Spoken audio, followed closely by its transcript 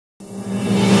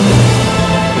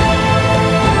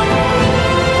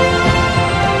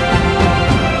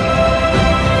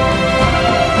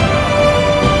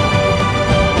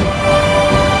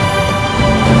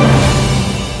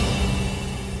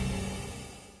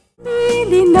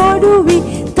இஸ்ரவேலின் நடுவே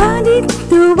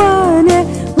தனித்துவான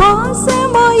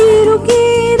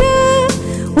வாசமாயிருக்கிற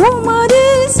உமது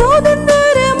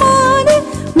சுதந்திரமான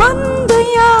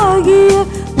மந்தையாகிய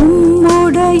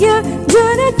உம்முடைய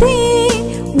ஜனத்தே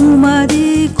உமது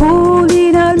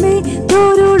கோலினால் மே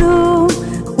தொருளோம்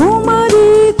உமது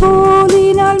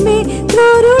கோலினால் மே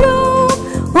தொருளோம்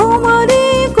உமது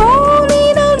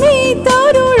கோலினால் மே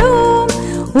தருளோம்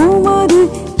உமது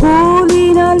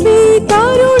கோலினால் மே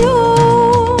தருளோம்.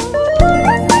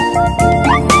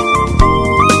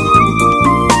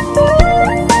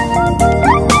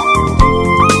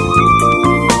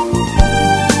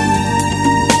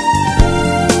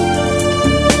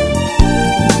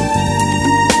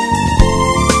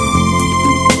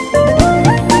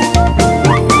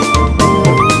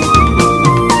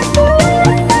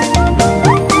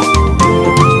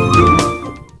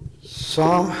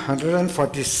 Psalm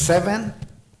 147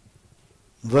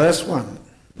 verse 1.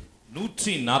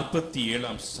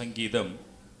 147 சங்கீதம்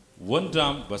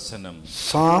 1ஆம் வசனம்.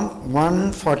 Psalm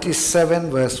 147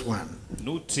 verse 1.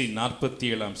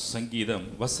 147 சங்கீதம்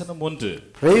வசனம் 1.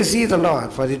 Praise ye the Lord,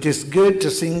 for it is good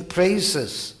to sing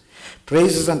praises.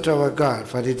 Praises unto our God,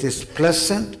 for it is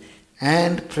pleasant,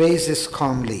 and praises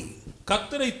calmly.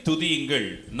 கர்த்தரை துதியுங்கள்,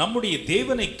 நம்முடைய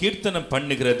தேவனை கீர்த்தனம்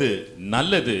பண்ணுகிறது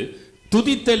நல்லது,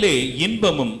 துதித்தலே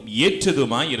இன்பமும்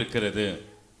ஏற்றதுமாய் இருக்கிறது.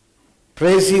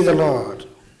 Praise ye the Lord.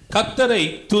 கர்த்தரை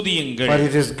துதியுங்கள். For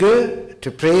it is good to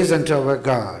praise unto our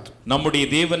God. நம்முடைய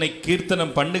தேவனை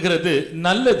கீர்த்தனம் பண்ணுகிறது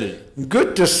நல்லது.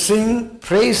 Good to sing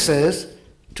praises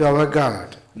to our God.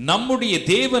 நம்முடைய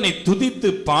தேவனை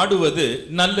துதித்து பாடுவது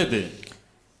நல்லது.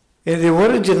 In the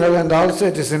original and also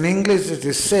it is in English it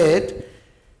is said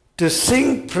to sing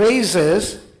praises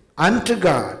unto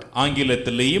God.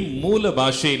 ஆங்கிலத்திலேயும் மூல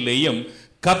பாஷையிலேயும்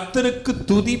கர்த்தருக்கு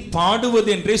துதி பாடுவது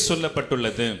என்றே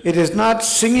சொல்லப்பட்டுள்ளது. It is not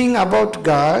singing about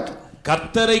God.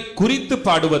 கர்த்தரை குறித்து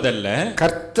பாடுவதல்ல,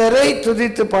 கர்த்தரை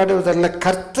துதித்து பாடுவதல்ல,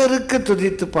 கர்த்தருக்கு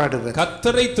துதித்து பாடுவது.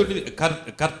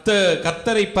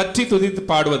 கர்த்தரை பற்றி துதித்து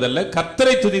பாடுவதல்ல,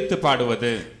 கர்த்தரை துதித்து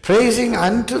பாடுவது. Praising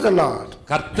unto the Lord.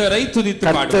 கர்த்தரை துதித்து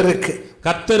பாடுவது,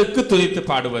 கர்த்தருக்கு துதித்து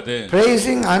பாடுவது.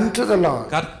 Praising unto the Lord.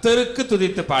 கர்த்தருக்கு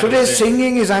துதித்து பாடுவது. Today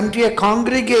singing is unto a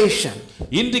congregation.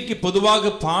 இன்றைக்கு பொதுவாக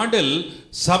பாடல்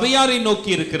சபையாரை நோக்கி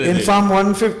இருக்கிறது. In Psalm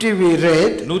 150 we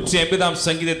read, 150ஆம்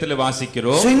சங்கீதத்தில்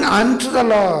வாசிக்கிறோம், sing unto the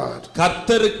Lord.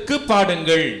 கர்த்தருக்கு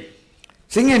பாடுங்கள்.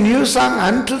 Sing a new song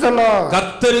unto the Lord.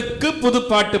 கர்த்தருக்கு புது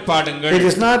பாட்டு பாடுங்கள். It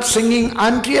is not singing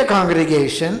unto a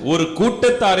congregation. ஒரு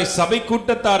கூட்டத்தாரை, சபை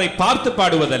கூட்டத்தாரை பார்த்து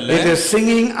பாடுவதல்ல. It is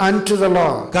singing unto the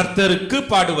Lord. கர்த்தருக்கு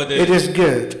பாடுவது. It is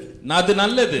good. அது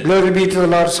நல்லது. Glory be to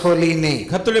the Lord's holy name.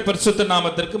 கர்த்தருடைய பரிசுத்த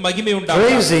நாமத்திற்கு மகிமை உண்டாவதாக.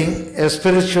 Praising a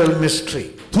spiritual mystery.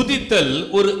 துதித்தல்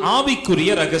ஒரு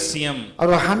ஆவிக்குரிய ரகசியம்.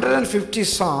 Our 150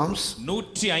 psalms,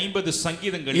 150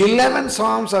 சங்கீதங்களில் 11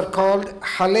 psalms are called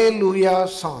hallelujah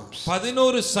psalms.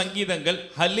 11 சங்கீதங்கள்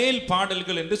ஹல்லேல்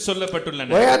பாடல்கள் என்று சொல்லப்பட்டுள்ளன.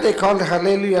 Why are they called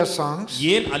hallelujah songs?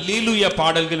 ஏன் அல்லேலூயா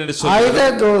பாடல்கள் என்று சொல்றாங்க? Either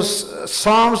those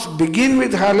psalms begin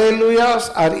with hallelujahs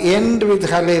or end with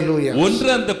hallelujahs. ஒன்று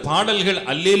அந்த பாடல்கள்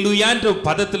அல்லேலூயா என்ற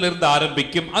பதத்திலிருந்து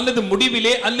ஆரம்பிக்கும் அல்லது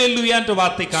முடிவிலே அல்லேலூயா என்ற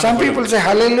வார்த்தை காணப்படும். Some people say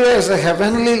hallelujah is a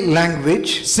heavenly language.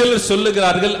 சிலர்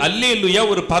சொல்லுகிறார்கள் அல்லேலூயா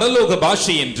ஒரு பரலோக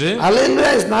பாஷை என்று.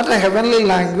 Hallelujah is not a heavenly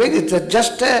language, it's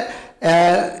just a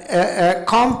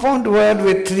compound word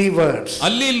with 3 words.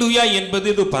 அல்லேலூயா என்பது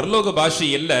இது பரலோக பாஷை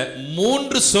அல்ல,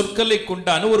 3 சொற்களை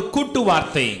கொண்டான ஒரு கூட்டு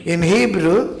வார்த்தை. In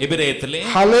Hebrew, எபிரேயத்திலே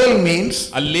hallel means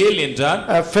அல்லேல் என்றால்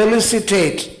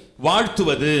felicitate,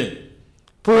 வாழ்த்துவது,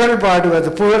 புகழ் பாடுவது,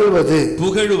 புகழ்வது.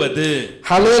 புகழுவது.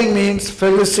 Hallel means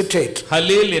felicitate.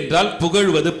 ஹல்லேல் என்றால்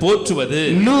புகழ்வது, போற்றுவது.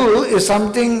 Lu is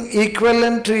something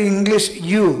equivalent to English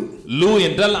you. லூ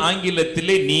என்றால்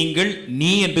ஆங்கிலத்திலே நீங்கள்,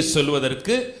 நீ என்று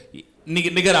சொல்வதற்கு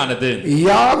நிகரானது.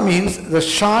 Yah means the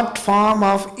short form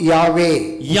of Yahweh.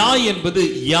 யா என்பது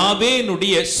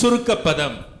யாவேனுடைய சுருக்க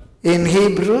பதம். In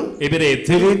Hebrew,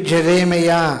 எபிரேயத்தில்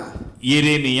Jeremiah,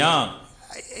 Jeremiah,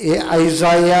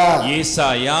 Isaiah,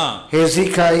 ஏசாயா,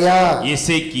 Hezekiah.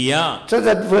 Hezekiah. So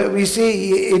that we see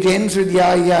it ends with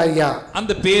Yah, Yah, Yah.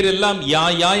 அந்த பேரெல்லாம் யா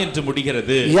யா என்று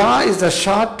முடிகிறது. Yah is the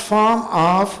short form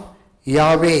of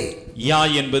Yahweh. யா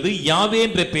என்பது யாவே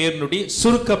என்ற பெயரினுடைய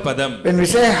சுருக்க பதம். When we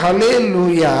say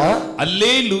hallelujah,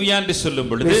 அல்லேலூயா என்று சொல்லும்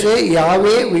பொழுது we say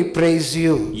Yahweh we praise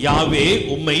you. யாவே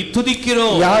உம்மை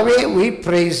துதிக்கிறோம். Yahweh we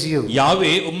praise you.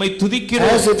 யாவே உம்மை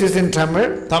துதிக்கிறோம். As it is in Tamil,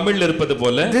 தமிழில் இருப்பது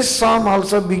போல this psalm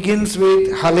also begins with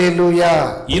hallelujah.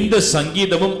 இந்த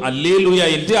சங்கீதமும் அல்லேலூயா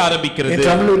என்று ஆரம்பிக்கிறது. In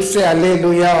Tamil it say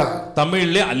hallelujah.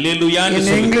 தமிழிலே அல்லேலூயா என்று In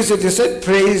சொல்லுகிறது. English it is said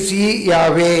praise ye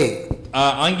Yahweh.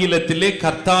 ஆங்கிலத்திலே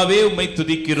கர்த்தாவே உம்மை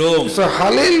துதிக்கிறோம். So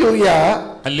hallelujah,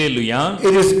 Hallelujah.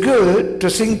 it is good to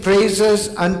sing praises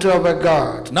unto our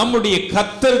God. நம்முடைய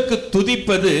கர்த்தருக்கு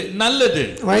துதிப்பது நல்லது.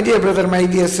 My dear brother, my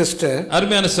dear sister,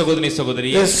 அருமையான சகோதரி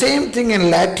சகோதரி, the same thing in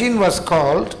Latin was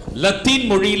called Latin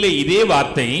மொழியிலே இதே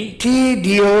வார்த்தை Te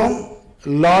Deum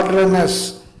Laudamus.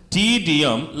 Te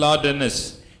Deum Laudamus.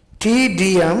 Te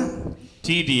Deum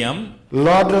Te Deum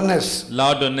Laudamus.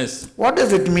 What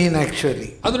does it mean actually?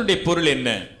 அதனுடைய பொருள் என்ன?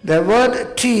 The word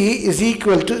T is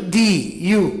equal to thee,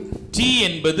 you. T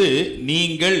என்பது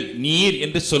நீங்கள், நீர்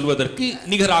என்று சொல்வதற்கு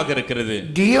நிகராக இருக்கிறது.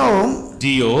 Deum,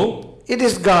 Dio, it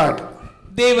is God.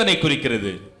 தேவனை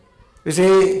குறிக்கிறது. We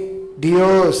say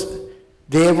Dios,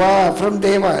 Deva, from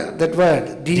Deva, that word,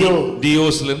 Dio.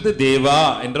 Diosலிருந்து தேவா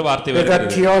என்ற வார்த்தை We got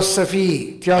வருகிறது. Theosophy,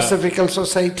 Theosophical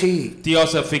Society.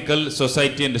 Theosophical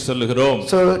Society என்று சொல்லுகிறோம்.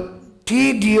 So T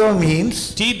Dio means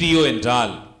T Dio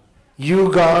என்றால் you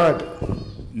God.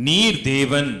 நீர்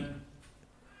தேவன்.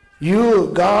 You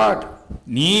God.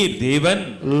 நீர் தேவன்.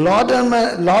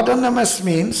 Laudamus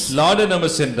means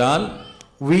Laudamus என்றால்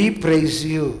we praise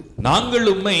you. நாங்கள்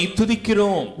உம்மை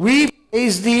துதிக்கிறோம். We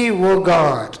praise thee, O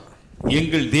God.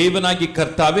 எங்கள் தேவனாகிய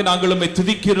கர்த்தாவே நாங்கள் உம்மை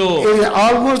துதிக்கிறோம். It is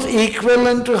almost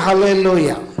equivalent to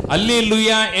hallelujah.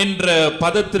 அல்லேலூயா என்ற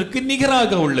பதத்திற்கு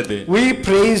நிகராக உள்ளது. We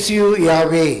praise you,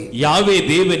 Yahweh. யாவே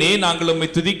தேவனே நாங்கள் உம்மை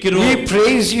துதிக்கிறோம். We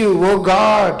praise you, O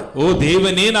God. ஓ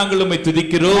தேவனே நாங்கள் உம்மை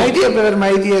துதிக்கிறோம். My dear brother,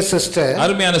 my dear sister,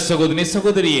 அருமையான சகோதரி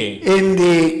சகோதரியே, in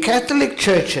the Catholic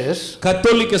churches,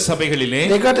 கத்தோலிக்க சபைகளிலே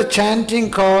they got a chanting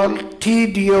called Te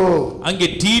Dio. அங்கே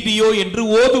Te Dio என்று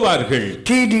ஓதுவார்கள்.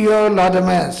 Te Dio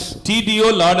Laudamus. Te Dio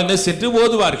Laudamus என்று It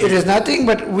ஓதுவார்கள். is nothing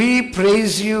but we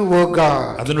praise you, O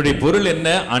God. அதனுடைய பொருள் என்ன?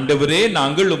 ஆண்டவரே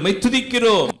நாங்கள் உம்மை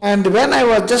துதிக்கிறோம். And when I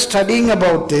was just studying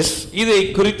about this, இதை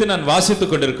குறித்து நான்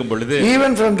வாசித்துக் கொண்டிருக்கும் பொழுது,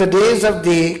 even from the days of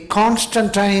the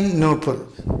Constantinople,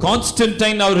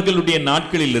 Constantine அவர்களுடைய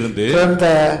நாட்களில் இருந்து from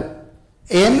the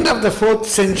end of the 4th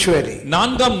century,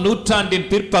 4ஆம் நூற்றாண்டின்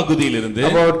பிற்பகுதியில் இருந்து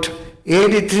about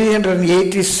AD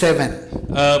 387,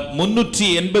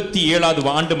 387வது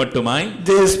ஆண்டு மட்டுமாய்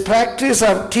this practice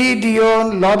of Te Deum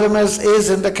Laudamus is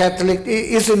in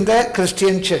the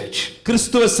Christian church.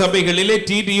 கிறிஸ்துவ சபைகளிலே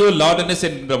Te Dio Laudamus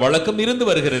என்ற வழக்கம் இருந்து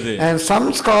வருகிறது. And some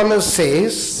scholars says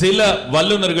சில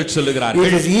வல்லுனர்கள் சொல்லுகிறார்கள்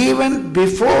it is even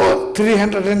before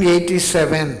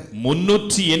 387.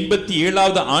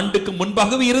 387வது ஆண்டுக்கு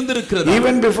முன்பாகவே இருந்திருக்கிறது.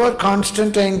 Even before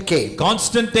Constantine came.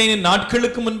 கான்ஸ்டன்டைனின்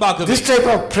நாட்களுக்கு முன்பாகவே This type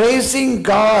of praising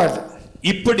God,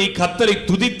 இப்படி கர்த்தரை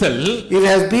துதித்தல், it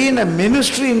has been a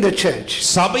ministry in the church.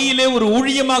 சபையிலே ஒரு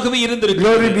ஊழியமாகவே இருந்திருக்கிறது.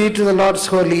 Glory be to the Lord's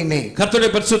holy name.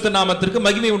 கர்த்தருடைய பரிசுத்த நாமத்திற்கு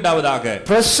மகிமை உண்டாவதாக.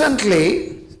 Presently,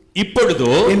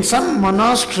 இப்பொழுதோ in some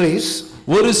monasteries,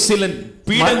 ஒரு சில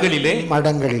பீடங்களிலே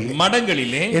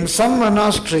மடங்களிலே in some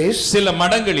monasteries, சில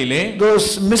மடங்களிலே those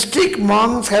mystic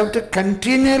monks have to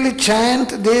continually chant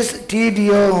these Te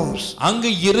Deums. அங்க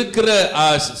இருக்கிற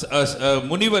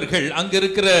முனிவர்கள், அங்க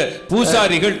இருக்கிற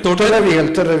பூசாரிகள்,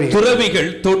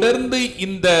 துறவிகள் தொடர்ந்து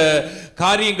இந்த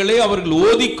காரியங்களை அவர்கள்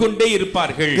ஓதிக்கொண்டே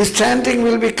இருப்பார்கள். This chanting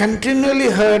will be continually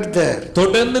heard there.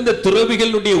 தொடர்ந்து இந்த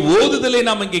துறவிகளுடைய ஓதுதலை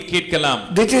நாம் இங்கே கேட்கலாம்.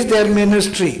 This is their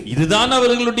ministry. இதுதான்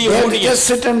அவர்களுடைய ஊழியம். Just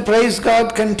sit and praise God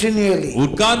continually.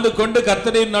 உட்கார்ந்து கொண்டு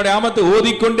கர்த்தரின் நாமத்தை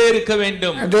ஓதிக்கொண்டே இருக்க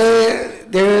வேண்டும்.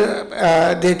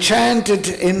 They chant it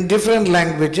in different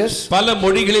languages. பல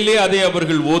மொழிகளிலே அதை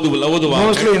அவர்கள் ஓதுவார்கள்.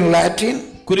 Mostly in Latin,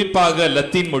 குறிப்பாக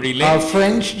லத்தீன் மொழியிலே,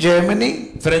 French, Germany,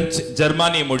 பிரெஞ்சு,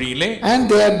 ஜெர்மானிய மொழியிலே, and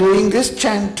they are doing this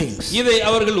chantings. இதை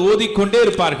அவர்கள் ஓதிக்கொண்டே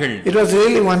இருப்பார்கள். It was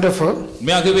really wonderful.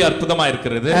 மிகவும் அற்புதமா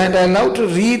இருக்கிறது. And I love to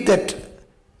read that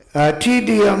Te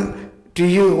Deum to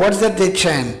you. What's that they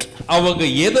chant? அவங்க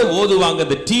எதை ஓதுவாங்க?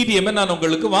 அந்த Te Deum நான்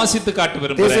உங்களுக்கு வாசித்து காட்ட They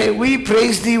விரும்புகிறேன். say, we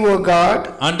praise thee, O God.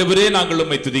 ஆண்டவரே நாங்கள்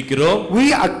உம்மை துதிக்கிறோம். We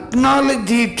acknowledge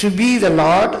thee to be the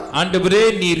Lord. ஆண்டவரே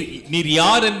நீர்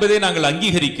யார் என்பதை நாங்கள்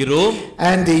அங்கீகரிக்கிறோம்.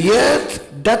 And the earth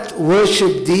doth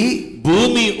worship thee.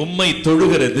 பூமி உம்மை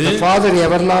தொழுகிறது. The Father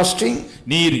everlasting.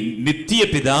 நீர் நித்திய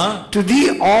பிதா. To thee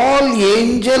all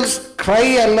angels cry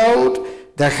aloud,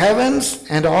 the heavens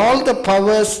and all the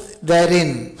powers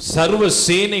therein. சர்வ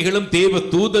சேனைகளும் தேவ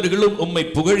தூதர்களும் உம்மை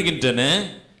புகழ்கின்றன.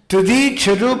 To thee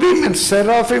cherubim and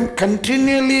seraphim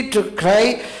continually cry,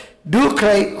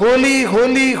 holy,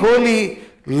 holy, holy,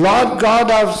 Lord God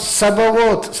of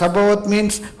Sabaoth. Sabaoth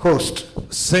means host.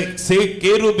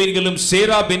 கேருபீன்களும்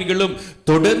சேராபீன்களும்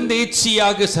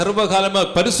தொடர்ந்தேச்சியாக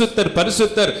சர்வகாலமாக பரிசுத்தர்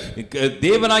பரிசுத்தர்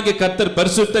தேவனாகிய கர்த்தர்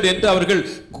பரிசுத்தர் என்று அவர்கள்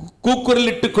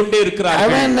கூக்குரலிட்டுக் கொண்டே இருக்கிறார்கள்.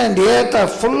 Heaven and earth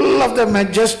are full of the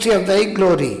majesty of thy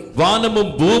glory.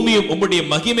 வானமும் பூமியும் உம்முடைய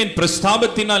மகிமையின்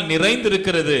பிரஸ்தாபத்தினால்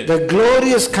நிறைந்திருக்கிறது. The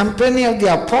glorious company of the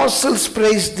apostles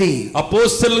praise thee.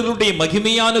 அப்போஸ்தலருடைய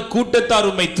மகிமையான கூட்டத்தார்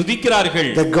உம்மை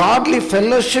துதிக்கிறார்கள். The godly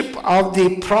fellowship of the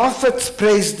prophets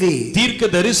praise thee.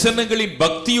 தீர்க்க தரிசனங்களின்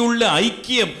பக்தியுள்ள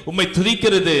ஐக்கியம் உம்மை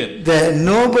துதிக்கிறது. The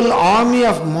noble army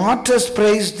of martyrs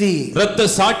praise thee. இரத்த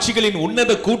சாட்சிகளின்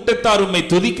உன்னத கூட்டத்தார் உம்மை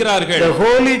துதிக்கிறார்கள். The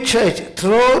holy church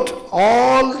throughout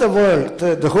all the world,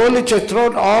 the holy church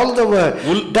throughout all the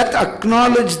world that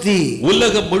acknowledge thee.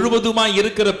 உலகம் முழுவதுமாய்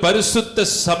இருக்கிற பரிசுத்த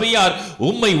சபையார்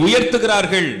உம்மை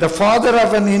உயர்த்துகிறார்கள். The father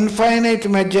of an infinite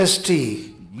majesty.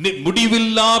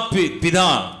 முடிவில்லா பிதா,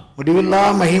 முடிவில்லா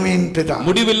மகிமையின் பிதா,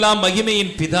 முடிவில்லா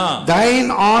மகிமையின் பிதா,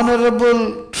 thine honorable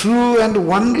true and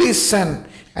only son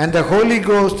and the Holy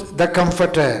Ghost the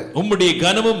comforter. உம்முடைய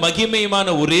கனமும்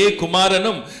மகிமையுமான ஒரே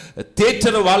குமாரனும்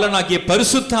தேற்றரவாளனாகிய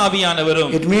பரிசுத்த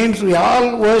ஆவியானவரும். It means we all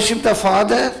worship the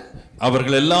Father.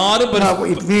 அவர்கள் எல்லாரும்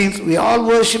it means we all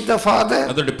worship the Father.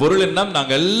 அதோட பொருள் என்ன?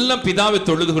 நாங்கள் எல்லாம் பிதாவை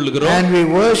தொழுது கொள்கிறோம். And we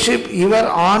worship your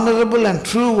honorable and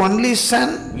true only son.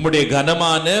 உம்முடைய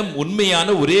கனமான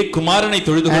உண்மையான ஒரே குமாரனை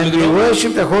தொழுது கொள்கிறோம். And we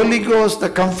worship the Holy Ghost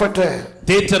the comforter.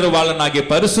 தேற்றரவாளனாகிய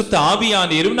பரிசுத்த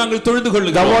ஆவியானவரையும் நாங்கள் தொழுது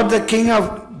கொள்கிறோம். Thou art the King of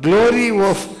glory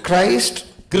of Christ.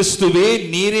 கிறிஸ்துவே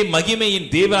நீரே மகிமையின்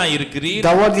தேவனாய் இருக்கிறீர்.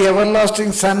 Thou art the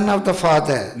everlasting son of the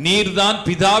Father. நீர்தான்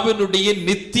பிதாவினுடைய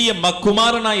நித்திய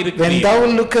குமாரனாய் இருக்கிறீர். When thou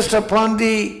lookest upon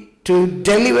thee to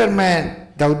deliver man,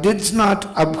 thou didst not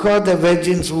abhor the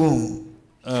virgin's womb.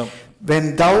 When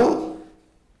thou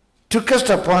tookest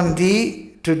upon thee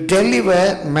to deliver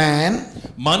man,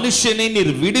 மனுஷனை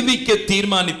நீர் விடுவிக்க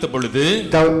தீர்மானித்த பொழுது,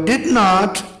 thou did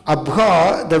not abhor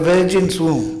the virgin's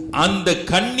womb. அந்த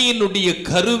கன்னியினுடைய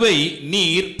கருவை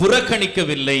நீர்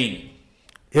புறக்கணிக்கவில்லை.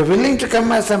 You are willing to come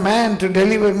as a man to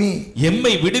deliver me.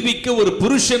 எம்மை விடுவிக்க ஒரு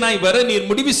புருஷனாய் வர நீர்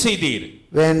முடிவு செய்தீர்.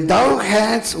 When thou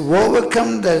hadst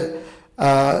overcome the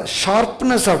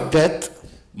sharpness of death,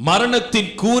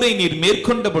 மரணத்தின் கூரை நீர்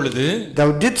மேற்கொண்ட பொழுது, thou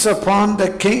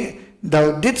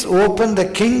didst open the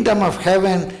kingdom of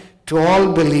heaven to all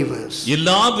believers.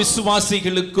 எல்லா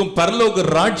விசுவாசிகளுக்கும் பரலோக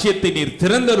ராஜ்யத்தை நீர்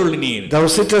திறந்தருளினீர். Thou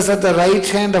sittest at the right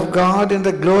hand of God in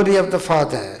the glory of the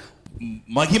Father.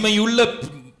 மகிமையுள்ள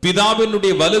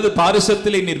பிதாவினுடைய வலது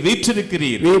பாரிசத்திலே நீர்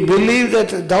வீற்றிருக்கிறீர். We believe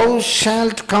that thou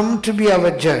shalt come to be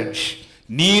our judge.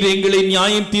 நீர் எங்களை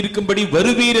நியாயம் தீர்க்கும்படி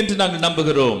வருவீர் என்று நாங்கள்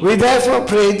நம்புகிறோம். We therefore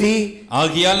pray thee,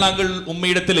 ஆகையால் நாங்கள்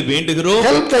உம்மிடத்தில் வேண்டுகிறோம்,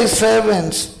 help thy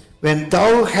servants when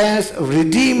thou hast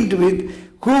redeemed with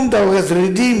whom thou hast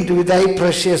redeemed with thy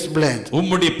precious blood.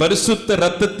 உம்முடைய பரிசுத்த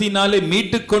இரத்தத்தினாலே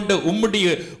மீட்டுக்கொண்ட உம்முடைய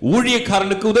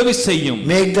ஊழியக்காரனுக்கு உதவி செய்யும்.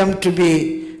 Make them to be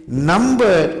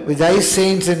numbered with thy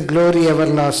saints in glory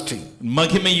everlasting.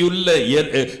 மகிமையுள்ள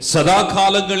சதா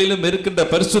காலங்களிலும் இருக்கின்ற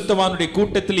பரிசுத்தவானுடைய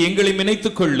கூட்டத்தில் எங்களை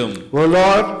இணைத்துக் கொள்ளும். O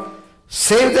Lord,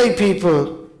 save thy people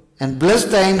and bless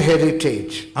thine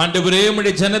heritage. ஆண்டவரே,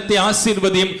 உம்முடைய ஜனத்தை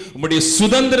ஆசீர்வதியும், உம்முடைய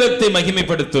சுதந்திரத்தை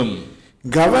மகிமைப்படுத்தும்.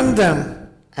 Govern them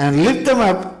and lift them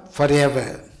up forever.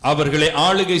 அவர்களை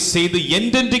ஆளுகை செய்து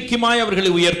என்றென்றைக்குமாய் அவர்களை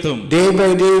உயர்த்தும். Day by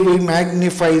day we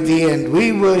magnify thee and we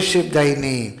worship thy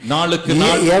name. நாளுக்கு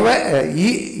நாள்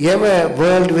ever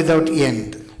world without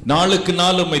end. நாளுக்கு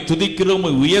நாள் உம்மை துதிக்கிறோம்,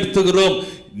 உயர்த்துகிறோம்,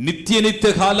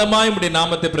 நித்திய காலமாய் உம்முடைய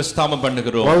நாமத்தை பிரஸ்தாபம்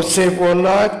பண்ணுகிறோம். Vouchsafe, O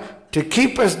Lord, to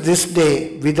keep us this day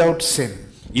without sin.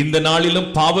 இந்த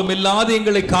நாளிலும் பாவமில்லாத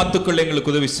எங்களை காத்துக்கொள்ள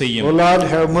எங்களுக்கு உதவி செய்யும். O Lord,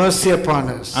 have mercy upon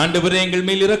us. ஆண்டவரே, எங்கள்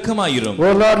மேல் இரக்கமாயிரும்.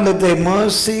 O Lord, let thy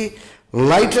mercy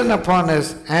lighten upon us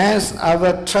as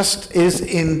our trust is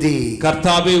in thee.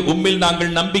 கர்த்தாவே, உம்மில்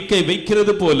நாங்கள் நம்பிக்கை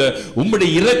வைக்கிறது போல உம்முடைய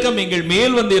இரக்கம் எங்கள்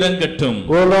மேல் வந்து இறங்கட்டும்.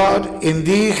 O Lord, in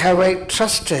thee have I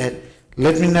trusted,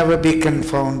 let me never be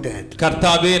confounded.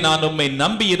 கர்த்தாவே, நான் உம்மை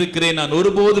நம்பி இருக்கிறேன், நான்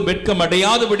ஒருபோதும் வெட்கம்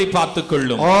அடையாதபடி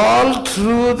பார்த்துக்கொள்ளும். All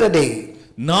through the day,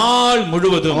 நாள்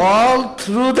முழுவதும், all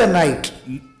through the night,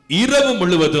 இரவு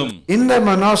முழுவதும், in the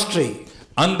monastery,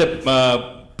 அந்த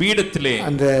பீடத்திலே,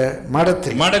 அந்த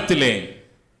மடத்திலே,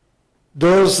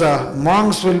 those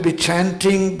monks will be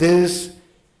chanting this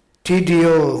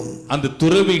TDO. அந்த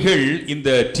துறவிகள் இந்த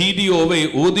TDOவை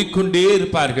ஓதிக்கொண்டே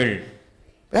இருப்பார்கள்.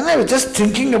 When I was just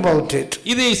thinking about it,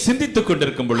 இதை சிந்தித்துக்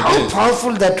கொண்டிருக்கும் பொழுது, how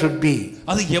powerful that would be.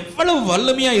 அது எவ்வளவு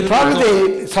வல்லமையா இருக்கும்.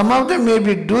 Probably some of them may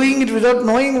be doing it without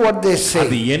knowing what they say.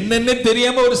 அது என்னன்னு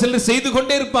தெரியாம ஒரு சிலர் செய்து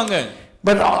கொண்டே இருப்பாங்க.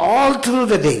 But all through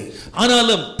the day,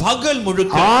 ஆனாலும் பகல்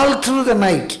முழுக்க, all through the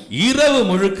night, இரவு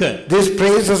முழுக்க these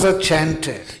praises are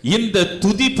chanted. இந்த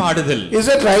துதி பாடுதல், is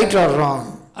it right or wrong?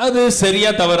 அது சரியா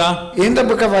தவறா? In the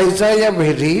book of Isaiah we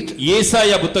read,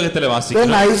 ஏசாயா புத்தகத்திலே வாசிக்கிறோம்.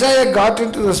 when Isaiah got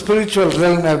into the spiritual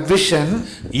realm of vision,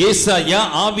 ஏசாயா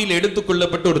ஆவியில்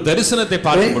எடுத்துக்கொள்ளப்பட்ட ஒரு தரிசனத்தை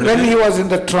பார்க்கும்போது, when he was in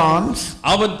the trance,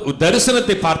 அவன்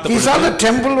தரிசனத்தை பார்த்தபோது, he saw the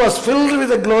temple was filled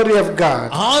with the glory of God.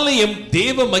 ஆலயம்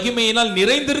தேவ மகிமையினால்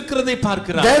நிறைந்திருக்கிறதை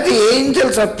பார்க்கிறார். There the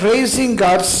angels are praising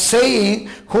God, saying,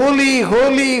 holy,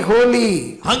 holy, holy.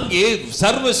 அங்கே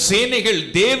சர்வ சேனைகள்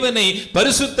தேவனை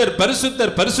பரிசுத்தர்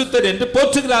பரிசுத்தர் பரிசுத்தர் என்று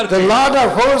போற்றுகிறார்கள். The Lord of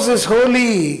hosts is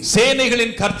holy.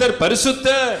 சேனைகளின் கர்த்தர்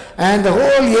பரிசுத்தர். And the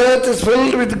whole earth is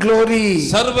filled with glory.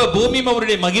 சர்வ பூமியும்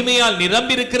அவருடைய மகிமையால்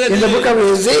நிரம்பி இருக்கிறது. In the book of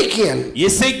Ezekiel,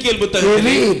 எசேக்கியேல்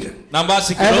புத்தகத்திலே நாம்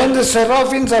வாசிக்கிறோம். And when the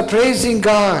seraphims are praising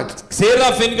God,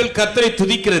 சேராபீன்கள் கர்த்தரை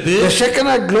துதிக்கிறது. the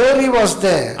Shekinah glory was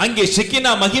there. அங்கே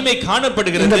ஷெக்கினா மகிமை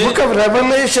காணப்படுகிறது. In the book of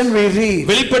Revelation we read,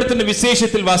 வெளிப்படுத்தின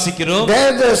விசேஷத்தில் வாசிக்கிறோம்.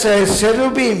 there the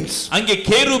cherubims, அங்கே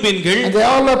கேருபீன்கள், and they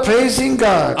all are praising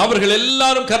God. அவர்கள்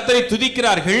எல்லாரும் கர்த்தரை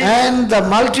துதிக்கிறார்கள். And the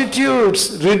multitudes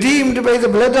redeemed by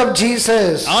the blood of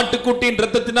Jesus, ஆட்டுக்குட்டியின்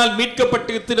இரத்தத்தினால்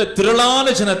மீட்கப்பட்டிருக்கிற திரளான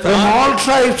ஜனத்தார், from all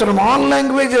tribes, from all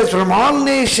languages, from all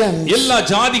nations, எல்லா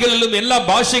ஜாதிகளிலும் எல்லா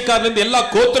பாஷைக்காரிலும் எல்லா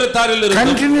கோத்திரத்தாரிலும்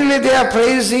continually they are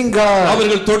praising God.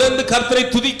 அவர்கள் தொடர்ந்து கர்த்தரை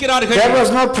துதிக்கிறார்கள். There was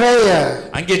no prayer,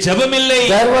 அங்கே ஜெபம் இல்லை.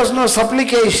 there was no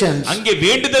supplications, அங்கே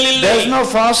வேண்டுதல் இல்லை. there is no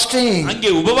fasting, அங்கே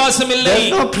உபவாசம் இல்லை. there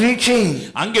is no preaching,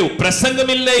 அங்கே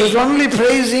பிரசங்கம் இல்லை. it is only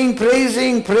praising,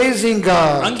 praising, praising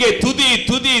God. அங்கே துதி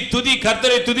துதி துதி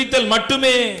கர்த்தரை துதித்தல்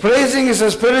மட்டுமே. Praising is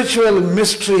a spiritual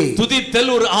mystery.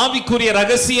 துதித்தல் ஒரு ஆவிக்குரிய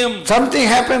ரகசியம். Something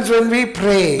happens when we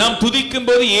pray. நாம்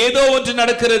துதிக்கும்போது ஏதோ ஒன்று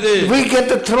நடக்கிறது. We get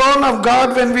the throne of God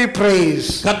when we praise.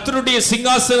 கர்த்தருடைய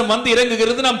சிங்காசனம் வந்து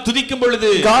இறங்குகிறது நாம் துதிக்கும் பொழுது.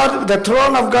 God, the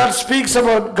throne of God speaks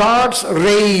about God's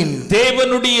reign.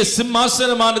 தேவனுடைய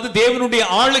சிம்மாசனமானது தேவனுடைய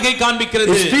ஆளுகை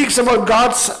காண்பிக்கிறது. It speaks about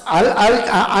God's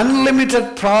unlimited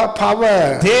power.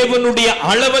 தேவனுடைய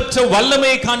அளவற்ற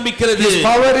வல்லமையை காண்பிக்கிறது. His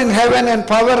power in heaven and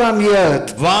power on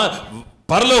earth.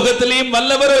 பரலோகத்திலேயும்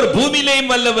வல்லவர், ஒரு பூமியிலேயும்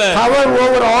வல்லவர். Power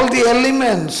over all the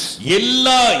elements.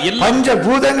 எல்லா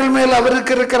பஞ்சபூதங்கள் மேல்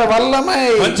அவருக்கு இருக்கிற வல்லமை.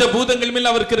 பஞ்சபூதங்கள் மேல்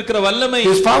அவருக்கு இருக்கிற வல்லமை.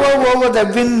 His power over the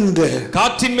wind.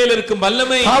 காற்றின் மேல் இருக்கும்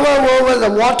வல்லமை. Power over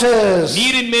the waters.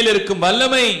 நீரின் மேல் இருக்கும்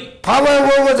வல்லமை. Power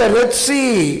over the Red Sea.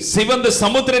 சிவந்த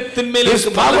சமுத்திரத்தின் மேல்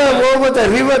இருக்கும் வல்லமை. Power over the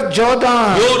river Jordan.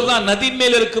 யோர்தான் நதியின்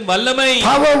மேல் இருக்கும் வல்லமை.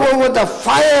 Power over the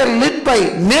fire lit by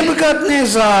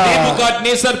Nebuchadnezzar.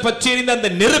 Nebuchadnezzar பற்றியிருந்த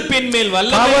அந்த நெருப்பின் மேல் வல்லமை.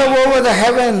 Power over the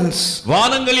heavens.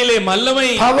 வானங்களிலே வல்லமை.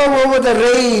 Power over the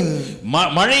rain.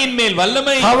 மழையின் மேல்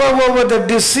வல்லமை. Power over the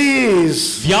disease.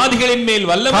 வியாதிகளின் மேல்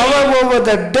வல்லமை. Power over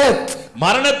the death.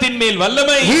 மரணத்தின் மேல்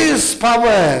வல்லமை. His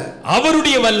power.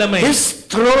 அவருடைய வல்லமை. His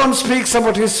throne speaks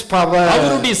about his power.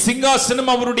 அவருடைய சிங்காசனம்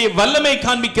அவருடைய வல்லமை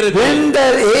காண்பிக்கிறது. When the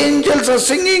angels are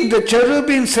singing, the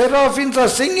cherubim, seraphims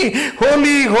are singing,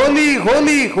 holy, holy,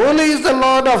 holy, holy is the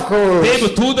Lord of hosts. தேவ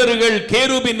தூதர்கள்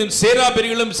கேருபீனும்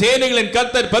சேராபீன்களும் சேனைகளின்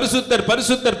கர்த்தர் பரிசுத்தர்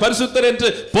பரிசுத்தர் பரிசுத்தர் என்று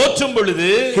போற்றும் பொழுது,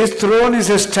 his throne is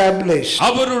established.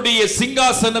 அவருடைய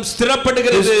சிங்காசனம்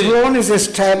ஸ்திரப்படுகிறது. His throne is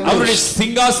established. அவருடைய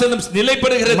சிங்காசனம்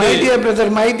நிலைப்படுகிறது. My dear brother,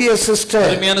 my dear sister,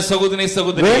 அருமையான சகோதரனே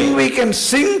சகோதரி, when we can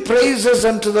sing praises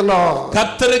unto the Lord,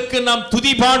 கர்த்தருக்கு நாம்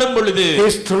துதி பாடும் பொழுது,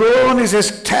 his throne is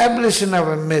established in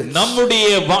our midst.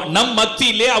 நம்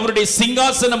மத்தியிலே அவருடைய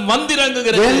சிங்காசனம்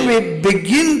வந்திறங்குகிறது. When we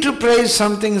begin to praise,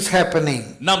 something is happening.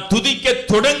 நாம் துதிக்க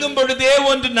தொடங்கும் பொழுதே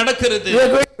ஒன்று நடக்கிறது. We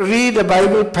are going to read a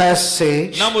Bible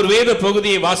passage. நாம் ஒரு வேத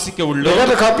பகுதியை வாசிக்க உள்ளோம். You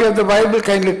got a copy of the Bible?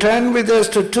 Kindly turn with us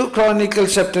to 2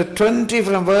 Chronicles chapter 20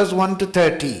 from verse 1 to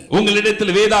 30.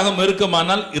 உங்களிடத்தில் வேதாகமம்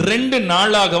இருக்குமானால் 2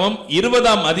 நாளாகமம்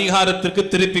 20ஆம் அதிகாரத்திற்கு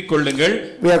திருப்பிக் கொள்ளுங்கள்.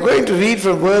 We are going to read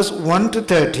from verse 1 to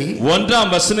 30. 1ஆம்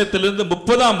வசனத்திலிருந்து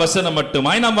 30ஆம் வசனம்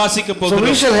மட்டுமாய் நாம் வாசிக்க போகிறோம். So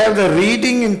we shall have the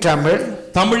reading in Tamil.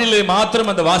 தமிழிலே மாத்திரம்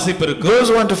அந்த வாசிப்பு இருக்கும். Those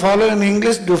who want to follow in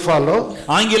English, do follow.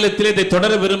 ஆங்கிலத்திலே இதை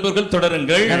தொடர விரும்புகிறவர்கள்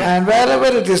தொடருங்கள். And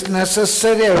wherever it is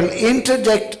necessary, I will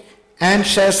interject and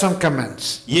share some comments.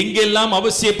 எங்கெல்லாம்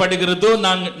அவசியப்படுகிறதோ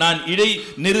நான் இடை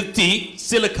நிறுத்தி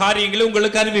சில காரியங்களை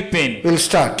உங்களுக்கு அறிவிப்பேன். We'll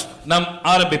start. நாம்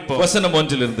ஆரம்பிப்போம். வசனம்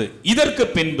 1 இதற்கு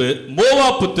பின்பு மோவா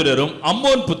புத்திரரும்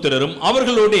அம்மோன் புத்திரரும்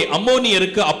அவர்களோட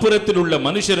அம்மோனியருக்கு அப்புறத்தில் உள்ள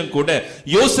மனுஷரும் கூட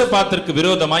யோசபாத்திற்கு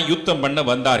விரோதமாய் யுத்தம் பண்ண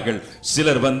வந்தார்கள்.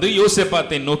 சிலர் வந்து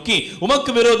யோசபாத்தை நோக்கி,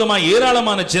 உமக்கு விரோதமாய்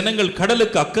ஏராளமான ஜனங்கள்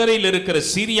கடலுக்கு அக்கறையில் இருக்கிற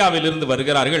சீரியாவில் இருந்து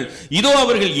வருகிறார்கள். இதோ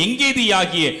அவர்கள்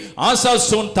எங்கேதியாகிய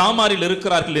ஆசாசோன் தாமாரில்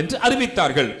இருக்கிறார்கள் என்று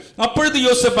அறிவித்தார்கள். அப்பொழுது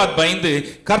யோசபாத் பயந்து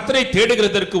கர்த்தரை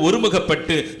தேடுகிறதற்கு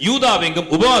ஒருமுகப்பட்டு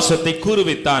யூதாவெங்கும் உபவாசத்தை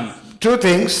கூறுவித்தான். 2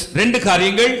 things. 2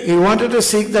 காரியங்கள். He wanted to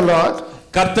seek the Lord.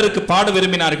 கர்த்தருக்கு பாட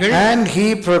விரும்பினார்கள். And he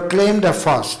proclaimed a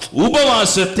fast.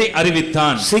 உபவாசத்தை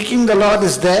அறிவித்தான். Seeking the Lord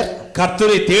is there.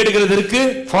 கர்த்தரை தேடுகிறதற்கு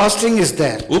fasting is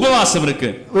there. உபவாசம் இருக்கு.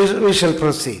 We shall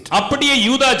proceed. அப்படியே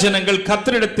யூதா ஜனங்கள்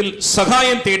கர்த்தரிடத்தில்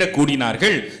சகாயம் தேட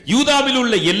கூடினார்கள். யூதாவில்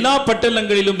உள்ள எல்லா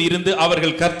பட்டணங்களிலும் இருந்து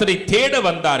அவர்கள் கர்த்தரை தேட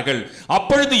வந்தார்கள்.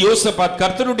 அப்பொழுது யோசபாத்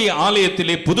கர்த்தருடைய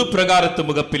ஆலயத்திலே புது பிரகாரத்து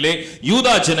முகப்பிலே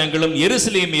யூதா ஜனங்களும்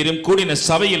எருசலேமியரும் கூடின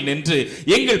சபையில் நின்று,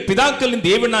 எங்கள் பிதாக்களின்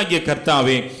தேவனாகிய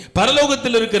கர்த்தாவே,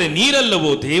 பரலோகத்தில் இருக்கிற நீர்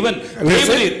அல்லவோ தேவன்.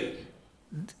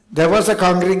 There was a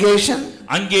congregation.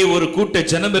 அங்கே ஒரு கூட்ட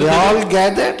ஜனம் இருந்தது. They all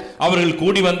gathered. அவர்கள்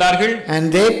கூடி வந்தார்கள். And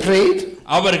they prayed.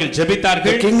 அவர்கள்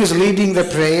ஜெபித்தார்கள். The king is leading the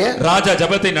prayer. ராஜா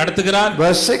ஜெபத்தை நடத்துகிறார்.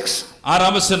 Verse 6.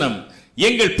 ஆறாம் வசனம்.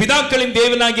 எங்கள் பிதாக்களின்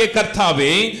தேவனாகிய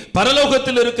கர்த்தாவே,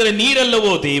 பரலோகத்தில் இருக்கிற நீர்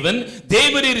அல்லவோ தேவன்.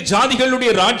 தேவரீர்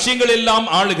ஜாதிகளுடைய ராஜ்யங்கள் எல்லாம்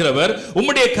ஆளுகிறவர்.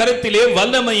 உம்முடைய கரத்திலே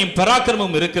வல்லமையும்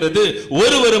பராக்கிரமும் இருக்கிறது.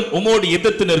 ஒருவரும் உம்மோடு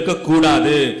எதிர்த்து நிற்க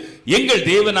கூடாது. எங்கள்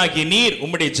தேவனாகிய நீர்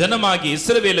உம்முடைய ஜனமாகிய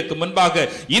இஸ்ரவேலுக்கு முன்பாக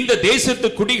இந்த தேசத்து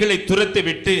குடிகளை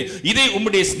துரத்திவிட்டு இதை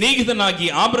உம்முடைய சிநேகிதனாகிய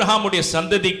ஆபிரகாமுடைய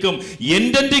சந்ததிக்கும்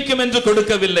என்றென்றைக்கும் என்று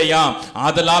கொடுக்கவில்லையா?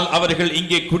 ஆதலால் அவர்கள்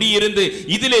இங்கே குடியிருந்து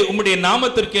இதிலே உம்முடைய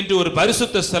நாமத்திற்கு என்று ஒரு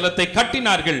பரிசுத்த ஸ்தலத்தை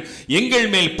கட்டினார்கள். எங்கள்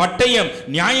மேல் பட்டயம்,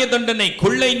 நியாய தண்டனை,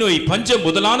 கொள்ளை நோய், பஞ்சம்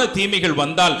முதலான தீமைகள்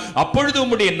வந்தால் அப்பொழுது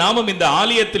உம்முடைய நாமம் இந்த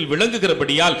ஆலயத்தில்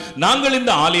விளங்குகிறபடியால் நாங்கள்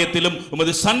இந்த ஆலயத்திலும்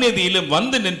உமது சந்நிதியிலும்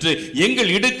வந்து நின்று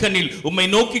எங்கள் இடுக்கண்ணில் உம்மை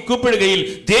நோக்கி கூப்பிடுகையில்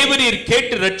தேவரீர்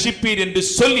கேட்டு ரட்சிப்பீர் என்று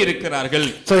சொல்லி இருக்கிறார்கள்.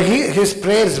 So his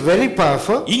prayer is very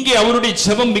powerful. இங்கே அவருடைய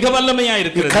ஜெபம் மிக வல்லமையாக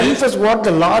இருக்கிறது. He confess what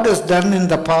the Lord has done in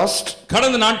the past.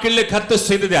 கடந்த நாட்களிலே கர்த்தர்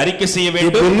செய்ததை அறிக்கை செய்ய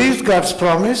வேண்டும். He believes God's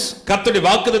promise. கர்த்தருடைய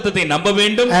வாக்குத்தத்தத்தை நம்ப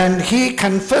வேண்டும். And he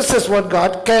confesses what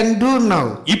God can do now.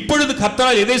 இப்பொழுது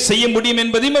கர்த்தரால் எதை செய்ய முடியும்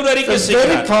என்பதையும் அவர் அறிக்கை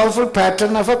செய்கிறார். Very powerful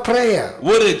pattern of a prayer.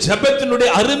 ஒரு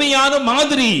ஜெபத்தினுடைய அருமையான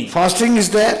மாதிரி. Fasting is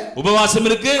there. உபவாசம்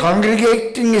இருக்கு.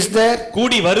 Congregating is there.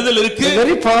 கூடி வருதல் இருக்கு. A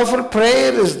very powerful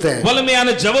prayer is there.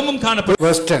 வல்லமையான ஜெபமும் காணப்படுகிறது.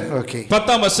 Verse 10. Okay.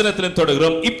 10ஆம் வசனத்திலிருந்து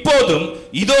தொடர்கிறோம். இப்போதும்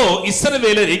இதோ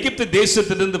இஸ்ரவேலர் எகிப்து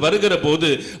தேசத்திலிருந்து வருகிற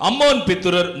போது அம்மோன்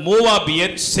பித்துரர்,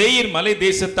 மோவாபியர், சேயீர் மலை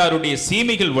தேசத்தாருடைய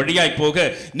சீமைகள் வழியாய் போக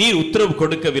நீர் உத்தரவு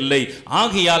கொடுக்கவில்லை.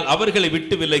 ஆகையால் அவர்களை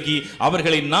விட்டு விலகி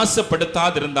அவர்களை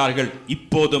நாசப்படுத்தாதிருந்தார்கள்.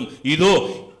 இப்போதும் இதோ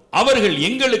அவர்கள்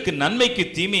எங்களுக்கு நன்மைக்கு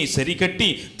தீமையை சரிகட்டி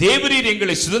தேவரீர்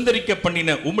எங்களை சுதந்தரிக்க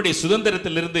பண்ணின உம்முடைய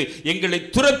சுதந்திரத்திலிருந்து எங்களை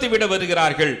துரத்திவிட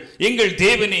வருகிறார்கள். எங்கள்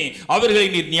தேவனே, அவர்களை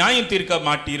நீர் நியாயம் தீர்க்க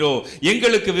மாட்டீரோ?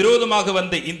 எங்களுக்கு விரோதமாக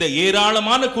வந்த இந்த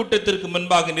ஏராளமான கூட்டத்திற்கு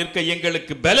முன்பாக நிற்க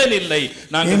எங்களுக்கு பலன் இல்லை.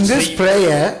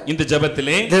 இந்த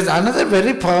ஜெபத்திலே there is another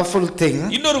very powerful thing.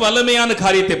 இன்னொரு வல்லமையான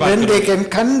காரியத்தை பார்க்கிறோம். When they can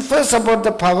confess about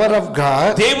the power of God,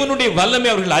 தேவனுடைய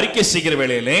வல்லமை அவர்கள் அறிக்கை செய்கிற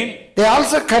வேளையிலே they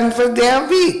also confess they are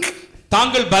weak.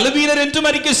 தாங்கள் பலவீனர் என்று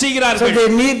அறிக்கை செய்கிறார்கள். So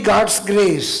they need God's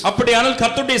grace. அப்படியானால்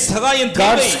கர்த்தருடைய சகாயம் தேவை.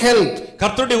 God's help.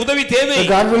 கர்த்தருடைய உதவி தேவை.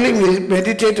 God willing will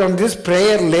meditate on this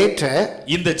prayer later.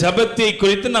 இந்த ஜெபத்தை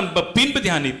குறித்து நாம் பின்பு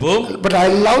தியானிப்போம். But I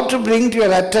love to bring to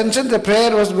your attention the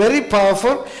prayer was very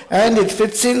powerful and it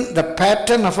fits in the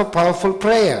pattern of a powerful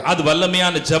prayer. அது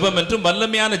வல்லமையான ஜெபம் என்றும்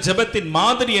வல்லமையான ஜெபத்தின்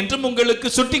மாதிரி என்றும் உங்களுக்கு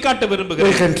சுட்டிக்காட்ட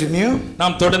விரும்புகிறேன். We'll continue.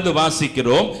 நாம் தொடர்ந்து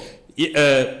வாசிக்கிறோம்.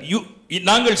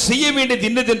 நாங்கள் செய்ய வேண்டியது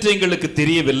இன்னதென்று எங்களுக்கு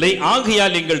தெரியவில்லை.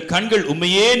 ஆகையால் எங்கள் கண்கள்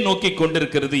உம்மையே நோக்கி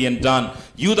கொண்டிருக்கிறது என்றான்.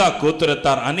 யூதா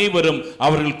கோத்திரத்தார் அனைவரும்,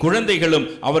 அவர்கள் குழந்தைகளும்,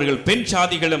 அவர்கள் பெண்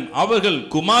சாதிகளும், அவர்கள்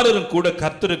குமாரரும் கூட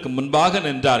கர்த்தருக்கு முன்பாக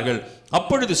நின்றார்கள்.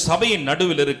 அப்பொழுது சபையின்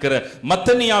நடுவில் இருக்கிற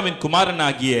மத்தனியாவின்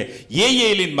குமாரனாகிய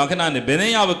ஏயேலின் மகனான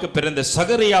பெனாயாவுக்கு பிறந்த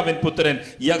சகரியாவின் புத்திரன்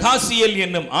யகாசியேல்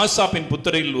என்னும் ஆசாப்பின்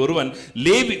புத்திரில்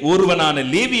ஒருவனான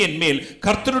லேவியின் மேல்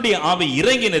கர்த்தருடைய ஆவி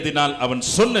இறங்கினதினால் அவன்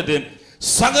சொன்னது,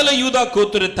 சகல யூதா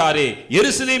கோத்திரத்தாரே,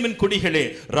 எருசலேமின் குடிகளே,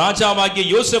 ராஜாவாகிய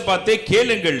யோசபாத்தே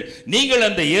கேளுங்கள். நீங்கள்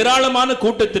அந்த ஏராளமான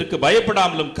கூட்டத்திற்கு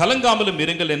பயப்படாமலும் கலங்காமலும்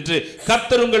இருங்கள் என்று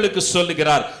கர்த்தர் உங்களுக்கு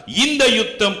சொல்லுகிறார். இந்த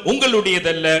யுத்தம்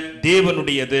உங்களுடையதல்ல,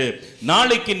 தேவனுடையது.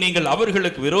 நாளைக்கு நீங்கள்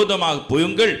அவர்களுக்கு விரோதமாக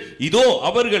போயுங்கள். இதோ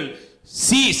அவர்கள்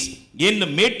சீஸ்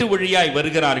என்னும் மேட்டு வழியாய்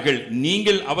வருகிறார்கள்.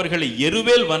 நீங்கள் அவர்களை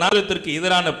எருவேல் வனாந்தரத்திற்கு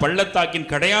எதிரான பள்ளத்தாக்கின்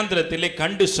கடையாந்திரத்திலே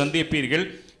கண்டு சந்திப்பீர்கள்.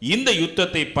 இந்த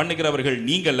யுத்தத்தை பண்ணுகிறவர்கள்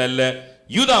நீங்கள் அல்ல.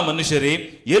 யூதா மனுஷரே,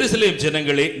 எருசலேம்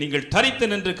ஜனங்களே, நீங்கள் தரித்து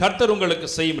நின்று கர்த்தர் உங்களுக்கு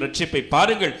செய்யும் ரட்சிப்பை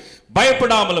பாருங்கள்.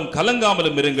 பயப்படாமலும்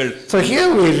கலங்காமலும் இருங்கள். So here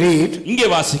we read இங்கே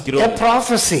வாசிக்கிறோம் a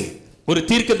prophecy. ஒரு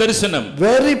தீர்க்க தரிசனம்.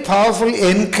 Very powerful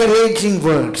encouraging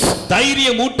words.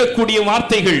 தைரியம் ஊட்டக்கூடிய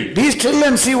வார்த்தைகள். Be still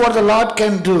and see what the Lord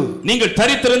can do. நீங்கள்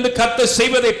தரித்திருந்து கர்த்தர்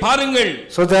செய்வதை பாருங்கள்.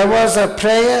 So there was a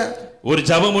prayer. ஒரு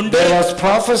ஜெபம் உண்டு. There was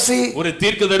prophecy. ஒரு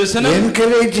தீர்க்க தரிசனம்.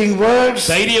 Encouraging words.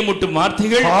 தைரியமூட்டும்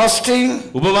வார்த்தைகள். Fasting.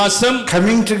 உபவாசம்.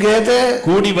 Coming together.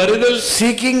 கூடி வருதல்.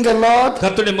 Seeking the Lord.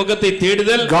 கர்த்தருடைய முகத்தை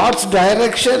தேடுதல். God's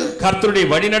direction. கர்த்தருடைய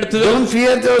வழிநடத்துதல். Don't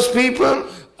fear those people.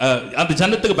 அந்த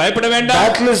ஜனத்துக்கு பயப்பட வேண்டாம்.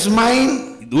 Battle is mine.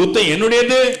 ஊத்த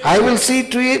என்னுடையது. I will see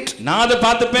to it. நான் அதை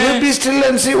பார்த்துப்பேன். You be still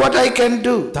and see what I can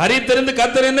do. தரித்திருந்து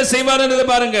கர்த்தர் என்ன செய்வார் என்றதை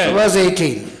பாருங்க. Verse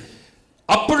 18.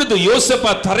 அப்பொழுது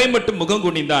யோசேபாத் தரை மட்டும் முகம்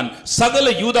குனிந்தான்.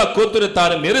 சகல யூதா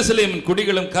கோத்திரத்தாரும் எருசலேமின்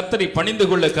குடிகளும் கர்த்தரை பணிந்து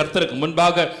கொள்ள கர்த்தருக்கு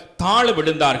முன்பாக தாழ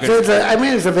விழுந்தார்கள். So I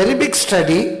mean it's a very big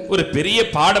study. ஒரு பெரிய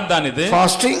பாடம் தான் இது.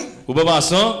 Fasting,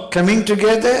 உபவாசம், coming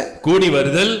together, கூடி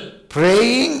வருதல்,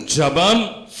 praying, ஜெபம்,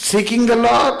 seeking the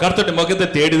Lord, கர்த்தருடைய முகத்தை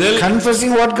தேடுதல்,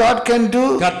 confessing what God can do,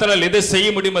 கர்த்தரால் எதை செய்ய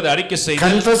முடியும் அதை அறிக்கை செய்தல்,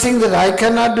 confessing that I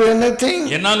cannot do anything,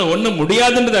 என்னால ஒண்ணும்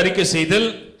முடியாதுன்றதை அறிக்கை செய்தல்.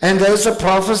 and there is a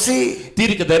prophecy,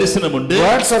 தீர்க்க தரிசனம் உண்டு,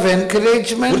 words of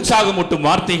encouragement, உற்சாகமூட்டும்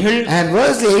வார்த்தைகள். and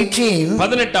verse 18,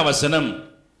 18 வசனம்,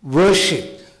 worship.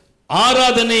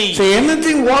 ஆராதனை. So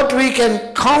anything what we can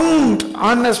count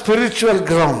on a spiritual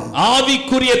ground,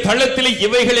 ஆவிக்குரிய தளத்திலே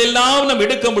இவைகள் எல்லாம் நாம்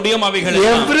எடுக்க முடியும். அவைகள்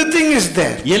everything is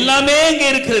there, எல்லாமே இங்கே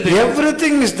இருக்கிறது.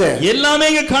 everything is there. எல்லாமே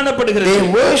இங்கே காணப்படுகிறது. They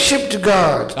worshipped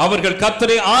God. அவர்கள்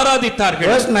கர்த்தரை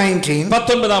ஆராதித்தார்கள். Verse 19,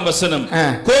 19 வசனம்,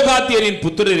 கோகாத்தியரின்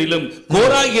புத்திரரிலும்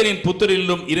கோராகியரின்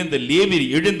புத்திரரிலும் இருந்த லேவியர்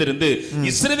எழுந்திருந்து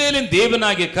இஸ்ரவேலின்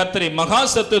தேவனாகிய கர்த்தரை மகா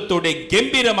சத்தத்தோட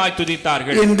கெம்பீரமாய்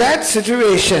துதித்தார்கள். in that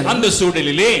situation, அந்த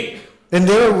சூழலிலே when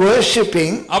they were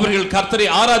worshipping, அவர்கள் கர்த்தரை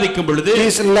ஆராதிக்கும் பொழுது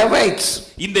these Levites,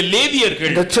 இந்த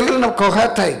லேவியர்கள், the children of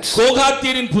Kohathites,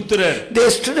 கோகாத்தியரின் புத்திரர், they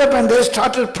stood up and they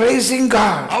started praising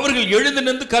God. அவர்கள் எழுந்து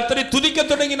நின்று கர்த்தரை துதிக்க Praise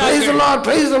the தொடங்கினார்கள். Lord,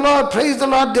 praise the Lord, praise the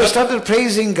Lord. They started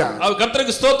praising God. அவர்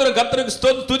கர்த்தருக்கு ஸ்தோத்திரம், கர்த்தருக்கு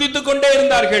ஸ்தோத்திரம் துதித்துக் கொண்டே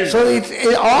இருந்தார்கள். So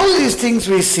all these things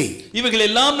we see. இவைகள்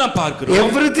எல்லாம் நாம் பார்க்கிறோம்.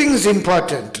 Everything is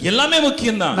important. எல்லாமே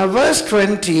முக்கியம்தான். Now verse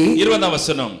 20, 20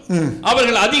 வசனம்,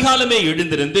 அவர்கள் அதிகாலமே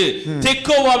எழுந்திருந்து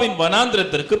தெக்கோவாவின்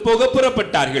வனாந்திரத்திற்கு போக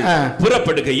புறப்பட்டார்கள்.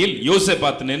 புறப்படுகையில்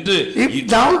யோசேபாத் நின்று,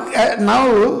 now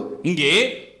இங்கே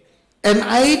an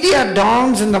idea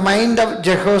dawns in the mind of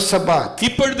Jehoshaphat.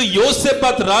 இப்பொழுது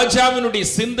யோசேபாத் ராஜாவினுடைய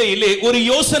சிந்தையிலே ஒரு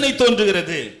யோசனை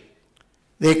தோன்றுகிறது.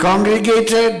 They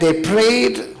congregated, they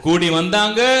prayed, கூடி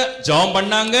வந்தாங்க, ஜெபம்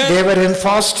பண்ணாங்க, they were in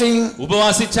fasting,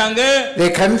 உபவாசிச்சாங்க, they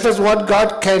confessed what God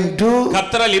can do,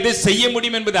 கர்த்தரால் எதை செய்ய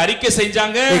முடியும் என்பதை அறிக்கை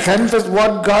செஞ்சாங்க, they confessed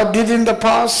what God did in the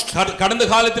past, கடந்த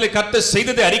காலத்திலே கர்த்தர்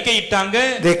செய்ததை அறிக்கையிட்டாங்க,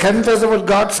 they confessed about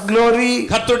God's glory,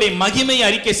 கர்த்தருடைய மகிமையை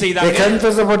அறிக்கை செய்தாங்க, they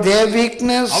confessed about their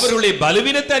weakness, அவர்களுடைய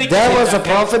பலவீனத்தை அறிக்கை there செய்தாங்க. was a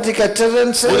prophetic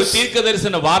utterance, ஒரு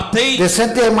தீர்க்கதரிசன வார்த்தை, they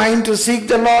set their mind to seek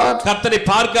the Lord, கர்த்தரை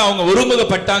பார்க்க அவங்க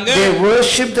ஒருமுகப்பட்டாங்க, they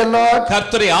worshiped the Lord,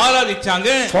 கர்த்தரை ஆராதிச்சாங்க,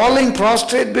 falling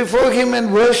prostrate before him and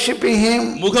worshiping him,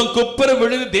 முகம் குப்புற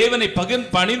விழுந்து தேவனை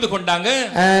பணிந்து கொண்டாங்க,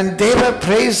 and they were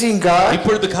praising God.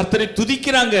 இப்பொழுது கர்த்தரை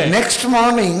துதிக்கிறாங்க. Next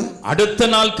morning, அடுத்த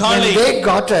நாள் காலை when they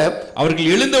got up,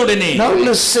 அவர்கள் எழுந்த உடனே, now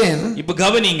listen, இப்ப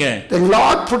கவனிங்க, the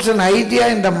Lord puts an idea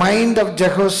in the mind of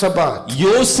Jehoshaphat,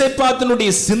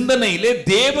 யோசேபாத்தினுடைய சிந்தனையிலே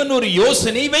தேவன் ஒரு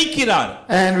யோசனை வைக்கிறார்.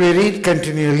 and we read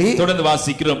continually. தொடர்ந்து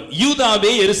வாசிக்கிறோம்.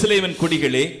 யூதாவே எருசலேமின்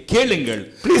குடிகளே கேளுங்கள்.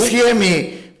 Please hear me,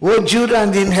 O Judah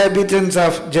and the inhabitants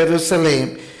of Jerusalem,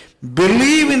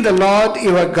 believe in the Lord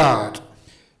your God.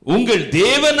 உங்கள்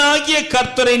தேவனாகிய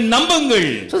கர்த்தரை நம்புங்கள்.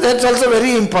 So that's also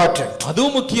very important.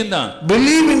 அதுவும் முக்கியம்தான்.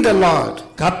 Believe in the Lord,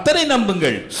 கர்த்தரை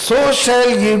நம்புங்கள், so shall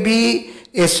you be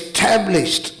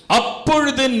established.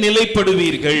 அப்பொழுது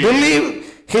நிலைப்படுவீர்கள். Believe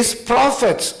his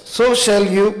prophets, so shall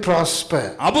you prosper.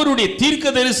 அவருடைய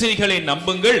தீர்க்கதரிசிகளை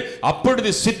நம்புங்கள், அப்பொழுது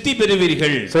சித்தி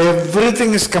பெறுவீர்கள். So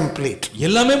everything is complete.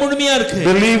 எல்லாமே முழுமையா இருக்கு.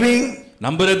 Believing,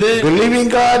 நம்புறது, believing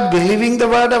God, believing the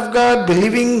word of God,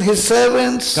 believing his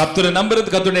servants. கர்த்தரை நம்புறது,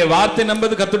 கர்த்தருடைய வார்த்தை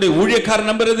நம்புறது, கர்த்தருடைய ஊழியக்காரர்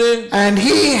நம்புறது. And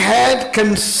he had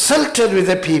consulted with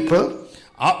the people.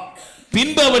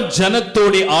 பின்பு அவன்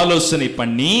ஜனத்தோட ஆலோசனை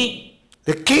பண்ணி,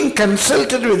 the king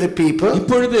consulted with the people,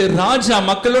 இப்பொழுது ராஜா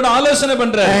மக்களோட ஆலோசனை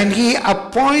பண்றார். and he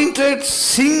appointed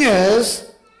singers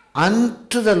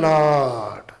unto the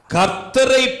Lord.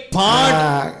 கர்த்தரை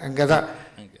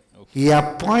he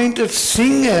appointed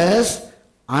singers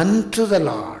unto the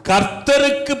Lord.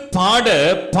 கர்த்தருக்கு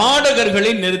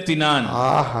பாடகர்களை நிறுத்தினான்.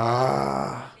 ஆஹா,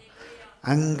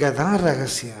 அங்கதான்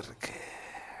ரகசியம் இருக்கு.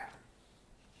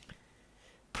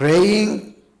 praying,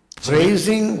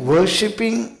 praising,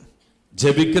 worshiping,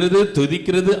 ஜெபிக்கிறது,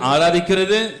 துதிக்கிறது,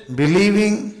 ஆராதிக்கிறது,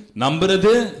 believing,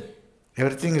 நம்புறது,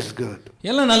 everything is good.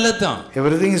 எல்லாம் நல்லதுதான்.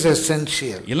 Everything is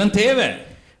essential. எல்லாம் தேவை.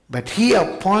 But he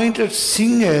appointed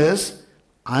singers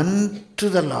unto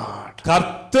the Lord.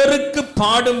 கர்த்தருக்கு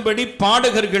பாடும்படி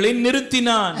பாடகர்களை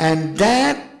நிறுத்தினான். And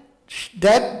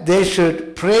that they should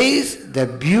praise the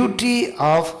beauty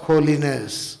of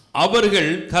holiness.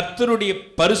 அவர்கள் கர்த்தருடைய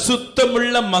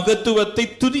பரிசுத்தமுள்ள மகத்துவத்தை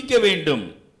துதிக்க வேண்டும்.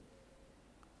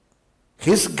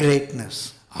 His greatness.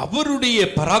 அவருடைய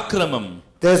பராக்கிரமம்.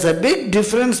 There's a big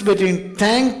difference between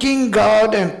thanking God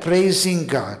and praising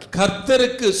God.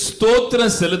 கர்த்தருக்கு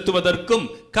ஸ்தோத்திரம் செலுத்துவதற்கும்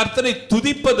கர்த்தரை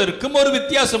துதிப்பதற்கும் ஒரு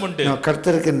வித்தியாசம் உண்டு.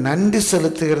 கர்த்தருக்கு நன்றி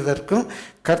செலுத்துகிறதற்கும்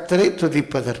கர்த்தரை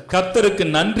துதிப்பதற்கும், கர்த்தருக்கு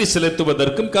நன்றி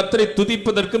செலுத்துவதற்கும் கர்த்தரை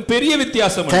துதிப்பதற்கும் பெரிய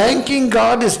வித்தியாசம் உண்டு. Thanking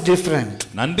God is different.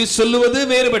 நன்றி சொல்லுவது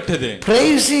வேறுபட்டது.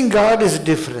 Praising God is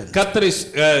different.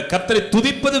 கர்த்தரை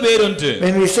துதிப்பது வேறொன்று.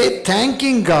 When we say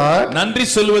thanking God, நன்றி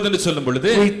சொல்லுவது என்று சொல்லும்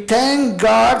பொழுது we thank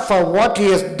God for what he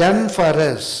has done for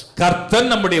us. கர்த்தர்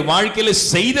நம்முடைய வாழ்க்கையில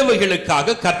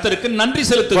செய்தவைகளுக்காக கர்த்தருக்கு நன்றி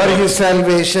செலுத்துகிறோம். For his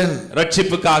salvation,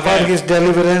 ரட்சிப்புக்காக, for his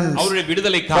deliverance, அவருடைய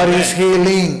விடுதலைக்காக, for his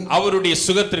healing, அவருடைய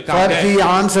சுகத்திற்காக, for he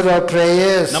answered our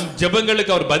prayers, நம்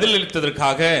ஜெபங்களுக்கு அவர்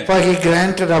பதிலளித்ததற்காக, for he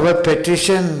granted our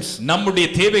petitions, நம்முடைய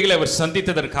தேவைகளை அவர்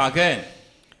சந்தித்ததற்காக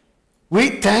we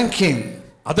thank him.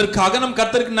 அதற்காக நாம்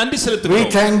கர்த்தருக்கு நன்றி We செலுத்துகிறோம்.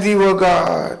 thank thee, O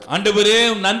God. ஆண்டவரே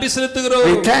நன்றி செலுத்துகிறோம்.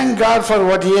 We thank God for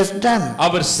what he has done.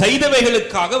 அவர்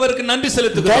செய்தவைகளுக்காக அவருக்கு நன்றி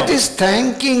செலுத்துகிறோம். That is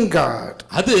thanking God.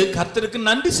 அது கர்த்தருக்கு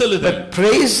நன்றி சொல்லுதல். But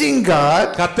praising God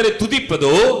கர்த்தரை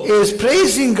துதிப்பதோ is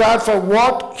praising God for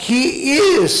what he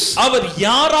is. அவர்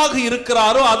யாராக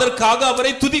இருக்கிறாரோ அதற்காக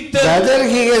அவரை துதித்தல். Whether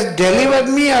he has delivered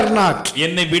me or not.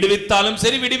 என்னை விடுவித்தாலும்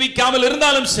சரி விடுவிக்காமல்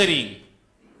இருந்தாலும் சரி,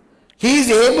 He is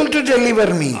able to deliver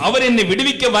me. அவர் என்னை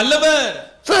விடுவிக்க வல்லவர்.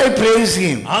 So I praise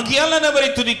him. ஆகையால் நான் அவரை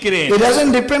துதிக்கிறேன். It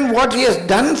doesn't depend what he has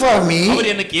done for me. அவர்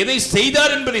எனக்கு எதை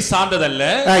செய்தார் என்பதை சார்ந்ததல்ல.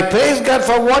 I praise God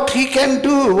for what he can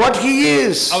do, what he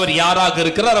is. அவர் யாராக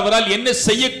இருக்கிறார், அவரால் என்ன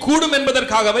செய்யக்கூடும்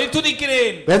என்பதற்காக அவரை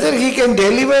துதிக்கிறேன். Whether he can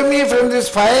deliver me from this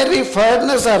fiery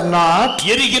furnace or not.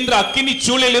 எரிகின்ற அக்கினி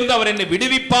சூளையிலிருந்து அவர் என்னை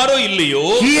விடுவிப்பாரோ இல்லையோ,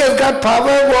 He has got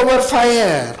power over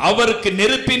fire. அவருக்கு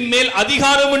நெருப்பின் மேல்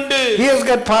அதிகாரம் உண்டு. He has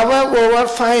got power over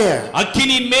fire.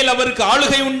 அக்கினியின் மேல் அவருக்கு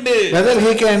ஆளுகை உண்டு. Whether he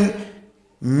can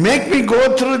make me go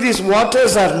through these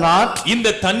waters or not. இந்த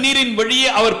தண்ணீரின் வழியே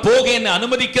அவர் போக என்னை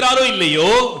அனுமதிக்கிறாரோ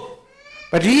இல்லையோ,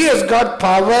 But he has got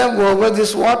power over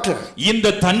this water.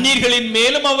 இந்த தண்ணீர்களின்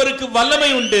மேலும் அவருக்கு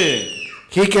வல்லமை உண்டு.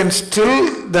 He can still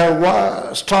the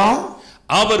storm.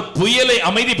 அவர் புயலை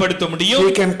அமைதிப்படுத்த முடியும்.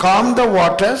 He can calm the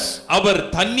waters. அவர்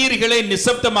தண்ணீர்களை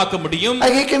நிசப்தமாக்க முடியும்.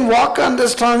 And he can walk on the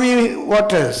stormy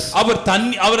waters.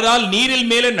 அவரால் நீரில்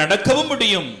மேலே நடக்கவும்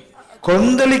முடியும்.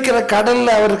 கொந்தளிக்கிற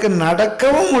கடல்ல அவருக்கு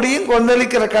நடக்கவும் முடியும்,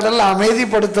 கொந்தளிக்கிற கடல்ல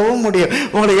அமைதிப்படுத்தவும் முடியும்.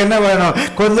 உங்களுக்கு என்ன வேணும்?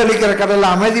 கொந்தளிக்கிற கடல்ல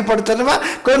அமைதிப்படுத்தணுமா,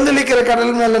 கொந்தளிக்கிற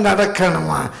கடல் மேல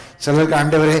நடக்கணுமா? சிலருக்கு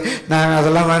ஆண்டவரே நான்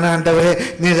அதெல்லாம் வேணாம் ஆண்டவரே,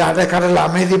 நீ கடல்ல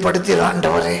அமைதிப்படுத்திடும்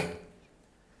ஆண்டவரே.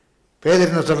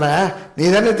 பேதுரு சொல்ல, நீ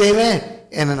தானே தேவன்,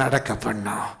 என்ன நடக்க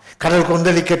பண்ணும். கடல்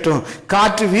கொந்தளிக்கட்டும்,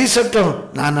 காற்று வீசட்டும்,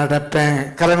 நான் நடப்பேன்.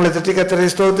 கரங்களை தட்டி கர்த்தரை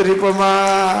ஸ்தோத்திரிப்போமா.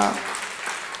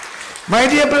 My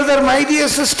dear brother, my dear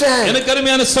sister, எனக்கு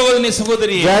அருமையான சகோதரனே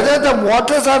சகோதரியே, whether the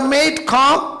waters are made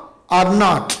calm or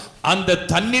not, அந்த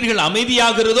தண்ணீர்கள்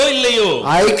அமைதியாகிறதோ இல்லையோ,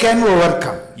 I can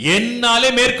overcome. என்னாலே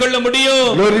மேற்கொள்ள முடியும்.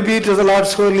 Glory be to the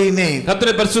Lord's holy name.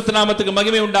 கர்த்தருடைய பரிசுத்த நாமத்துக்கு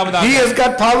மகிமை உண்டாவதாக. He has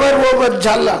got power over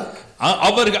Jala.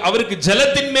 அவருக்கு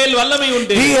ஜலத்தின் மேல் வல்லமை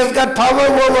உண்டு. He has got power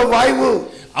over Vayu.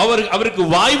 அவருக்கு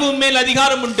வாயுவின் மேல்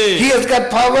அதிகாரம் உண்டு. He has got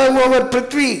power over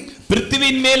Prithvi.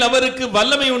 பிருத்திவியின் மேல் அவருக்கு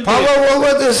வல்லமை உண்டு. Power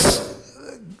over this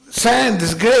sand,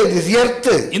 this grave, this earth.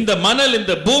 இந்த மணல்,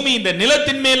 இந்த பூமி, இந்த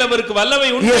நிலத்தின் மேல் அவருக்கு வல்லமை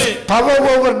உண்டு. He has power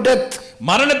over death.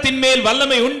 மரணத்தின் மேல்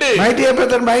வல்லமை உண்டு. My dear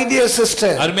brother, my dear sister,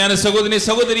 அருமையான சகோதரனே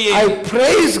சகோதரியே, I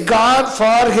praise God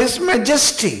for his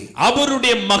majesty.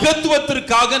 அவருடைய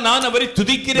மகத்துவத்திற்காக நான் அவரை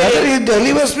துதிக்கிறேன். Whether he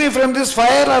delivers me from this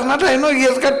fire or not, I know he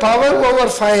has got power over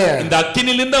fire. இந்த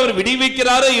அக்கினியிலிருந்து அவர்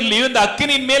விடுவிக்கிறாரோ இல்லையோ, இந்த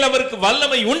அக்கினியின் மேல் அவருக்கு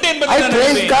வல்லமை உண்டு என்பதை I நான்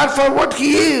praise அறிவேன். God for what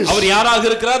he is. அவர் யாராக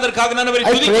இருக்கிறார் அதற்காக நான் அவரை I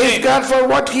praise துதிக்கிறேன். God for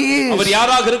what he is. அவர்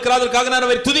யாராக இருக்கிறார் அதற்காக நான்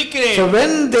அவரை துதிக்கிறேன். So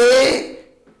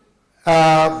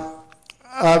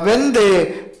when they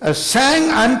sang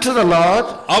unto the Lord,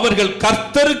 அவர்கள்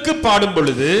கர்த்தருக்கு பாடும்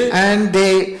பொழுது, and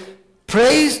they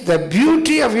praised the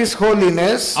beauty of his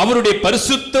holiness, அவருடைய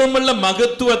பரிசுத்தமுள்ள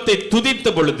மகத்துவத்தை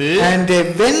துதித்த பொழுது, and they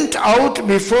went out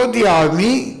before the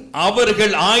army,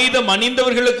 அவர்கள் ஆயுதம்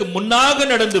அணிந்தவர்களுக்கு முன்னாக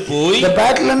நடந்து போய், the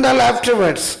battle and all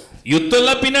afterwards,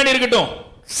 யுத்தம் பின்னாடி இருக்கட்டும்,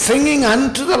 singing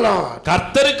unto the Lord,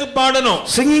 கர்த்தருக்கு பாடணும்,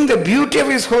 singing the beauty of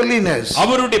his holiness.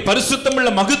 அவருடைய பரிசுத்தமுள்ள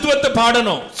மகத்துவத்தை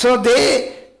பாடணும். So they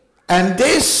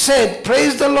said,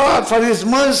 praise the Lord, for his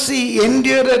mercy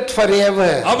endureth forever.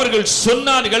 அவர்கள்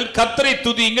சொன்னார்கள், கர்த்தரை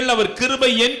துதியுங்கள், அவர்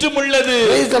கிருபை என்றும் உள்ளது.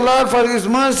 Praise the Lord, for his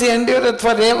mercy endureth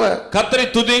forever. கர்த்தரை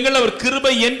துதியுங்கள், அவர்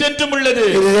கிருபை என்றென்றும் உள்ளது.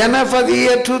 It is enough for the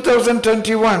year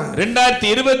 2021.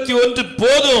 2021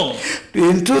 போதும்.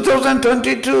 In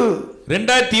 2022,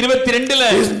 2022ல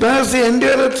his mercy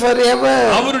endureth forever.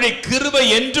 அவருடைய கிருபை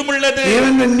என்றும் உள்ளது.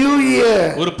 Even the new year,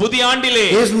 ஒரு புதிய ஆண்டிலே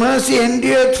his mercy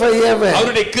endureth forever.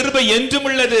 அவருடைய கிருபை என்றும்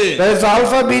உள்ளது. There is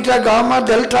alpha, beta, gamma,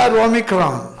 delta, or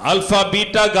omicron. Alpha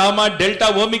beta gamma delta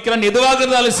Omicron எதுவாக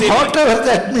இருந்தாலும் சரி, whatever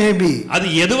that may be, அது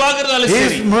எதுவாக இருந்தாலும்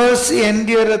சரி, His mercy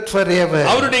endureth forever.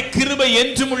 அவருடைய கிருபை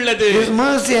என்றும் உள்ளது. His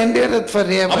mercy endureth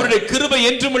forever. அவருடைய கிருபை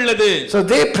என்றும் உள்ளது. So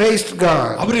they praised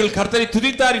God. அவர்கள் கர்த்தரை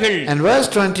துதித்தார்கள். And verse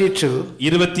 22,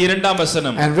 22ஆம்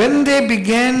வசனம், and when they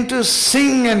began to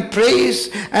sing and praise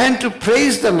and to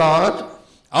praise the Lord,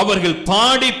 அவர்கள்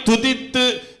பாடி துதித்து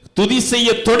துதி செய்ய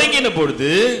தொடங்கின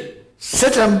பொழுது,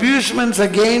 set ambushments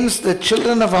against the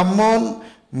children of Ammon,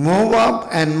 Moab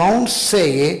and Mount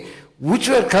Seir, which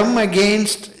were come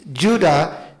against Judah,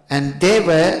 and they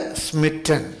were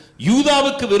smitten.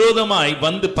 யூதாவுக்கு விரோதமாய்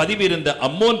வந்து பதிவிருந்த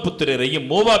அம்மோன் புத்திரரையும்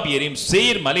மோவாபியரையும்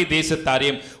சேயீர் மலை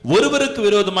தேசத்தாரையும் ஒருவருக்கு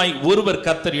விரோதமாய் ஒருவர்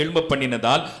கர்த்தர் எழும்ப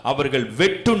பண்ணினதால் அவர்கள்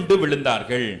வெட்டுண்டு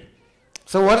விழுந்தார்கள்.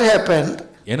 So what happened?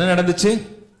 என்ன நடந்துச்சு?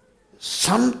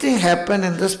 Something happened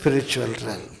in the spiritual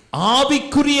realm.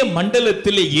 ஆவிக்குரிய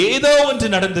மண்டலத்தில் ஏதோ ஒன்று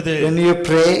நடந்தது. When you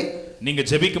pray, நீங்க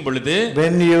ஜெபிக்கும் பொழுது,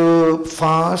 when you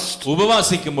fast,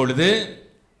 உபவாசிக்கும் பொழுது,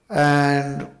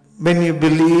 and when you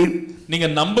believe, நீங்க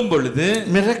நம்பும் பொழுது,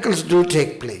 miracles do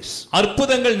take place.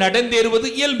 அற்புதங்கள் நடந்தேறுவது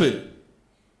இயல்பு.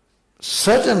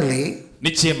 Certainly,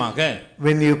 நிச்சயமாக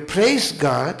when you praise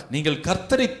God, நீங்கள்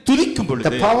கர்த்தரை துதிக்கும் பொழுது,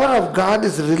 the power of God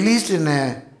is released in a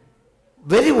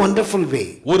very wonderful way.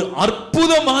 ஒரு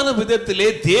அற்புதமான விதத்திலே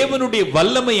தேவனுடைய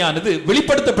வல்லமையானது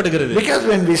வெளிப்படுத்தப்படுகிறது. Because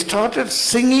when we started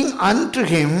singing unto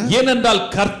Him, ஏனென்றால்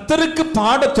கர்த்தருக்கு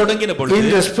பாடத் தொடங்கின பொழுது, in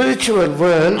the spiritual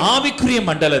world, ஆவிக்குரிய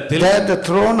மண்டலத்தில், there the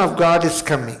throne of God is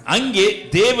coming. அங்கே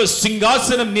தேவ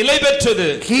சிங்காசனம் நிலை பெற்றது.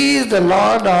 He is the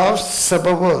Lord of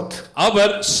Sabaoth.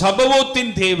 அவர்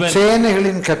சபவோத்தின் தேவன்.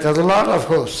 சேனைகளின் கர்த்தர், the Lord of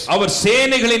hosts. அவர்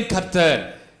சேனைகளின் கர்த்தர்.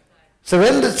 So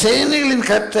when the சேனைகளின்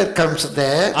கர்த்தர் comes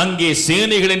there, அங்கே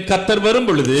சேனைகளின் கர்த்தர் வரும்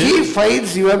பொழுது, He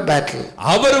fights your battle.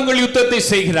 அவர் உங்கள் யுத்தத்தை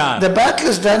செய்கிறார். The battle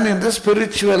is done in the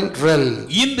spiritual realm.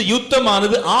 இந்த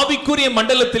யுத்தமானது ஆவிக்குரிய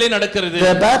மண்டலத்திலே நடக்கிறது.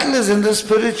 The battle is in the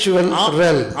spiritual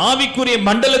realm. ஆவிக்குரிய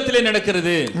மண்டலத்திலே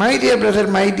நடக்கிறது. My dear brother,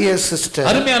 my dear sister,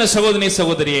 அருமையான சகோதரனே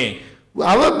சகோதரியே,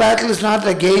 our battle is not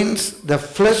against the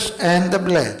flesh and the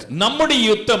blood. நம்முடைய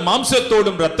யுத்தம்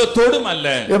மாம்சத்தோடும் இரத்தத்தோடும்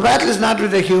அல்ல. Your battle is not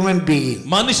with a human being.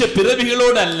 மனுஷ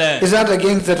பிறவிகளோடு அல்ல. It's not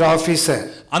against that officer.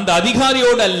 அந்த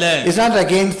அதிகாரியோடு அல்ல. It's not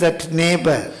against that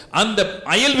neighbor. அந்த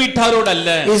அயல் வீட்டாரோடு அல்ல.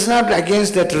 It's not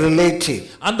against that relative.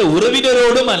 அந்த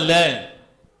உறவினரோடும் அல்ல.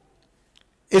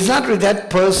 It's not with that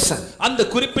person. அந்த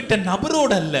குறிப்பிட்ட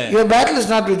நபரோடு அல்ல. Your battle is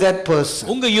not with that person.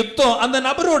 உங்க யுத்தம் அந்த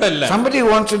நபரோடு அல்ல. Somebody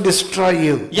wants to destroy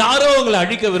you. யாரோ உங்களை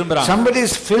அழிக்க விரும்புறாங்க. Somebody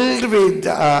is filled with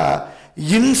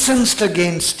incensed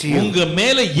against you. உங்க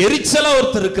மேல எரிச்சலா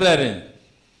ஒருத்தர் இருக்கிறாரு.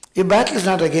 Your battle is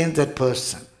not against that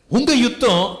person. உங்க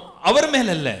யுத்தம் அவர் மேல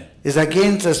அல்ல. Is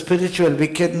against the spiritual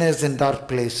wickedness in dark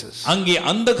places. அங்கே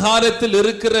அந்தகாரத்தில்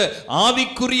இருக்கிற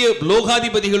ஆவிக்குரிய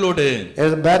லோகாதிபதிகளோடு.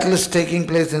 The battle is taking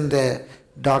place in the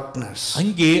darkness.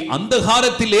 அங்கே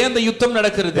அந்தகாரத்திலே அந்த யுத்தம்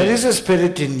நடக்கிறது. There is a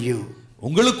spirit in you.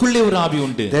 உங்களுக்குள்ளே ஒரு ஆவி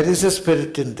உண்டு. There is a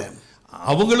spirit in them.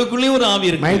 அவங்களுக்குள்ளே ஒரு ஆவி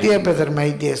இருக்கு. My dear brother, my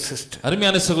dear sister,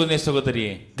 அருமையான சகோதரனே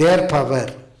சகோதரியே, their power,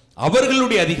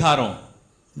 அவர்களுடைய அதிகாரம்,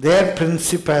 their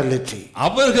principality,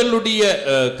 அவர்களுடைய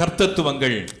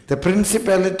கர்த்தத்துவங்கள். the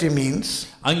principality means,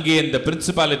 அங்கே இந்த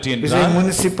பிரின்சிபாலிட்டி is a என்றால்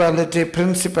municipality,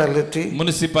 principality,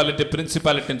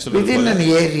 principality within an சொல்லுவாங்க.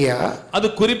 area, அது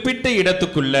குறிப்பிட்ட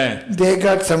இடத்துக்குள்ள they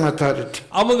got some authority.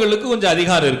 அவங்களுக்கு கொஞ்சம்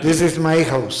அதிகாரம் இருக்கு. This is my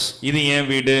house. இது என்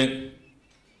வீடு.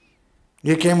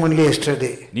 You came only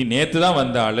yesterday. நீ நேத்து தான்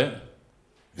வந்த ஆளு.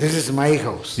 This is my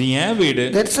house. இது என் வீடு.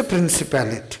 That's a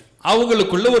principality.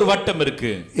 அவங்களுக்குள்ள ஒரு வட்டம் இருக்கு.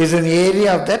 Is an area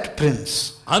of that prince.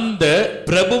 அந்த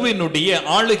பிரபுவினுடைய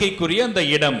ஆளுகைக்குரிய அந்த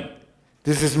இடம்.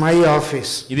 This is my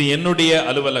office. இது என்னுடைய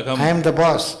அலுவலகம். I am the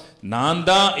boss. நான்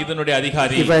தான் இதனுடைய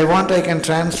அதிகாரி. If I want, I can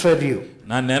transfer you.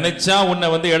 நான் நினைச்சா உன்னை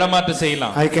வந்து இடமாற்றம்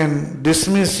செய்யலாம். I can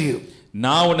dismiss you.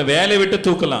 நான் உன்னை வேலையை விட்டு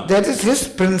தூக்கலாம். That is his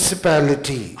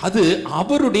principality. அது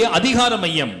அவருடைய அதிகார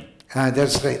மையம்.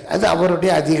 That's right. அது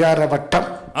அவருடைய அதிகார வட்டம்.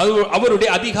 அது அவருடைய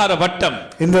அதிகார வட்டம்.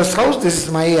 In this house, this is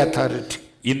my authority.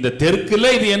 இந்த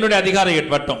தெற்குல இது என்னுடைய அதிகார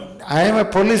வட்டம். I am a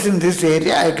police in this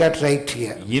area. I got right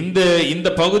here. இந்த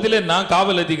பகுதியில நான்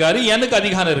காவல் அதிகாரி, எனக்கு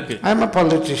அதிகாரம் இருக்கு. I am a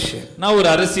politician. நான் ஒரு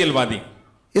அரசியல்வாதி.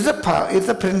 It's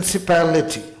a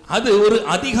principality. அது ஒரு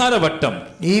அதிகார வட்டம்.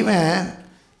 Even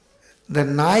இந்த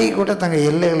நாய் கூட தங்க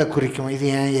எல்லைகளை குறிக்கும். இது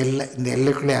ஏன் எல்லை, இந்த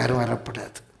எல்லைக்குள்ளே யாரும்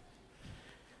வரக்கூடாது.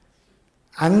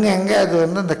 அங்கங்கே அது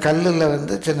வந்து அந்த கல்லில்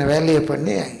வந்து சின்ன வேலையை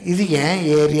பண்ணி இது ஏன்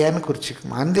ஏரியான்னு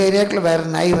குறிச்சிக்குமா. அந்த ஏரியாவுக்குள்ள வேறு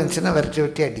நாய் வந்துச்சுன்னா விரட்டி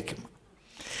வெட்டி அடிக்குமா.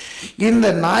 இந்த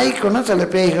நாய்க்குன்னு சில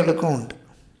பேய்களுக்கும் உண்டு.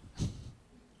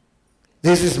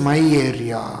 திஸ் இஸ் மை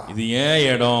ஏரியா, இது ஏன்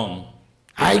இடம்.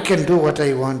 I can do what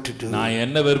I want to do. நான்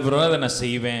என்ன விரும்புறேனோ அதை நான்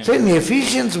செய்வேன். So in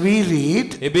Ephesians we read,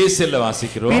 எபேசியர்ல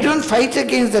வாசிக்கிறோம், we don't fight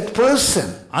against that person.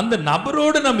 அந்த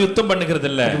நபரோடு நாம் யுத்தம் பண்ணுகிறது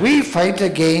இல்ல. We fight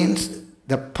against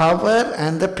the power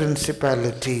and the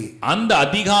principality. அந்த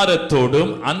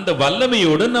அதிகாரத்தோடும் அந்த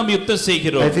வல்லமையோடும் நாம் யுத்தம்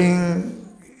செய்கிறோம். I think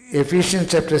Ephesians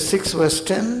chapter 6 verse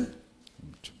 10.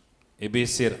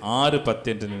 எபேசியர்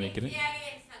 6:10 என்று நினைக்கிறேன்.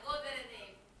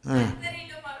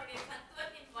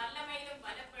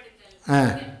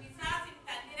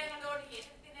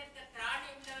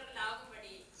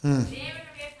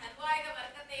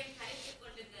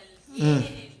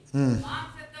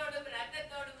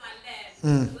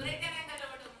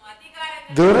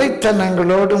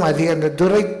 துரைத்தனங்களோடும் அதிகாரம்.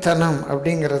 துரைத்தனம்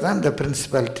அப்படிங்கிறது தான் இந்த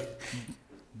பிரின்சிபாலிட்டி.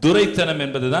 துரைத்தனம்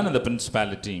என்பதுதான் அந்த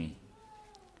பிரின்சிபாலிட்டி.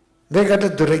 they got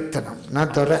a துரைத்தனம்,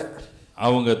 நான் துரை.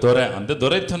 அவங்க துரை, அந்த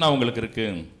துரைத்தனம் அவங்களுக்கு இருக்கு.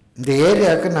 இந்த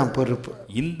ஏரியாக்கு நான் பொறுப்பு.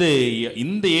 இந்த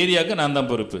ஏரியாக்கு நான் தான்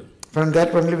பொறுப்பு. From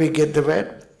that only we get the word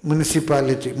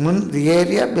municipality. The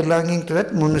area belonging to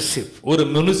that municip. ஒரு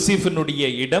முனிசிபினுடைய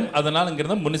இடம், அதனால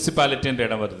இங்கிருந்து முனிசிபாலிட்டி என்ற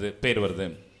இடம் வருது, பேர் வருது.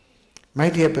 My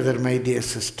dear brother, my dear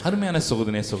sister, அருமையான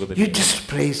சகோதரனே சகோதரி, you just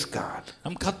praise God.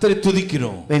 நாம் கர்த்தரை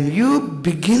துதிக்கிறோம். When you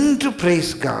begin to praise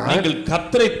God, நீங்கள்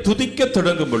கர்த்தரை துதிக்க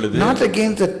தொடங்கும் பொழுது, not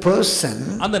against that person,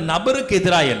 அந்த நபருக்கு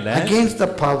எதிராய் அல்ல, against the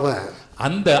power,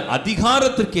 அந்த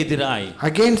அதிகாரத்துக்கு எதிராய்,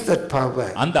 against that power,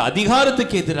 அந்த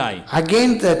அதிகாரத்துக்கு எதிராய்,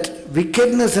 against that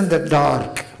wickedness in the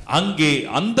dark, அங்கே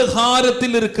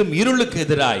அந்தகாரத்தில் இருக்கும் இருளுக்கு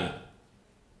எதிராய்.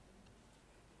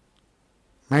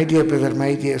 My dear brother, my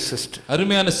dear sister,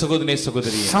 அருமையான சகோதரனே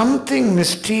சகோதரி, something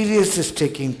mysterious is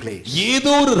taking place.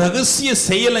 ஏதோ ஒரு ரகசிய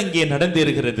செயல் அங்கே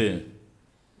நடந்திருக்கிறது.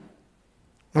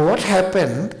 Now what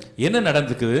happened? என்ன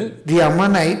நடந்துக்குது? The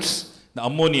Ammonites,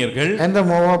 அம்மோனியர்கள், and the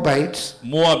Moabites,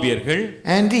 மோவாபியர்கள்,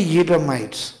 and the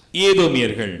Edomites,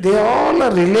 ஏதோமியர்கள், they all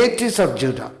are relatives of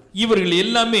Judah. இவர்கள்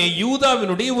எல்லாமே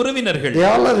யூதாவினுடைய உறவினர்கள். They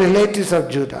all are relatives of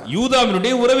Judah.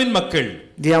 யூதாவினுடைய உறவின் மக்கள்.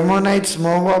 The Ammonites,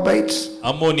 Moabites,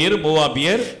 அம்மோனியர்,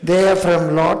 மோவாபியர், they are from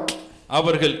Lot.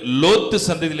 அவர்கள் லோத்து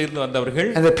சந்ததியிலிருந்து வந்தவர்கள்.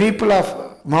 And the people of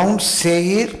Mount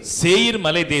Seir, சேயீர்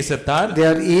மலை தேசத்தார், they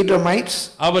are Edomites.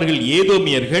 அவர்கள்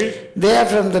ஏதோமியர்கள். They are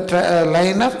from the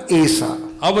line of Esau.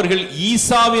 அவர்கள்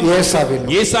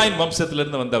ஏசாவின்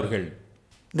வம்சத்திலிருந்து வந்தவர்கள்.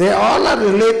 They all are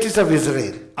relatives of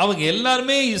Israel. அவங்க எல்லாரும்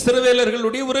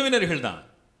இஸ்ரவேலர்களுடைய உறவினர்கள் தான்.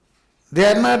 They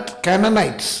are not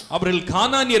Canaanites. அவர்கள்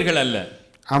கானானியர்கள் அல்ல.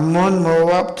 Ammon,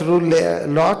 Moab through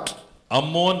Lot.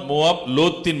 Ammon, Moab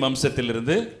லோத்தின்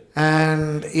வம்சத்திலிருந்து.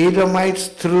 And Edomites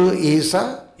through Esau.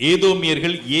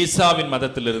 ஏதோமியர்கள் ஏசாவின்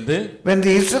மதத்திலிருந்து. When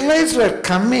the Israelites were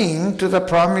coming to the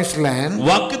promised land,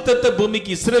 வாக்குத்தத்த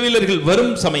பூமிக்கு இஸ்ரவேலர்கள்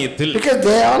வரும் சமயத்தில், because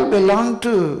they all belong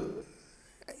to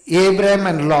Abraham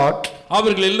and Lot,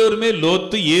 அவர்கள் எல்லோருமே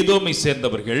லோத்து ஏதோமை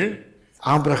சேர்ந்தவர்கள்,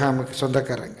 ஆபிரகாமுக்கு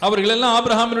சொந்தக்காரங்க. அவர்கள் எல்லாம்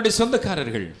ஆபிரகாமினுடைய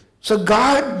சொந்தக்காரர்கள். So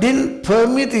God didn't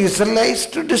permit the Israelites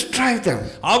to destroy them.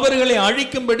 அவர்களை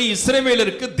அழிக்கும்படி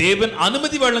இஸ்ரவேலருக்கு தேவன்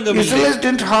அனுமதி வழங்கவில்லை. Israelites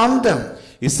didn't harm them.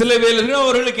 இஸ்ரவேலர்கள்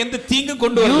அவர்களுக்கு எந்த தீங்கு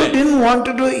கொண்டு வரல. You didn't want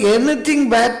to do anything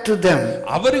bad to them.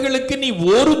 அவர்களுக்கு நீ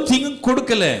ஒரு தீங்கு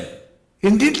கொடுக்கல.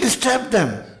 You didn't disturb them.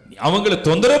 அவங்களை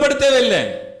தொந்தரப்படுத்தவே இல்லை.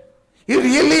 You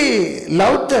really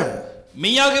loved them.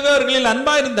 மெய்யாகவே அவர்களில்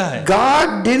அன்பா இருந்தாய். God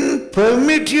didn't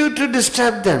permit you to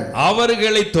disturb them.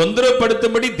 அவர்களை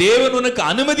தொந்தரப்படுத்தும்படி தேவன் உனக்கு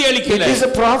அனுமதி அளிக்கல. It is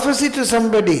a prophecy to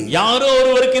somebody. யாரோ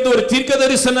ஒருவருக்கு இது ஒரு தீர்க்க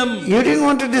தரிசனம். You didn't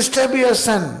want to disturb your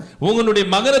son. உங்களுடைய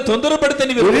மகனை தொந்தரப்படுத்த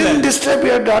நீ விரும்பல. You didn't disturb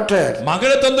your daughter.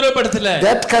 மகளை தொந்தரப்படுத்தல.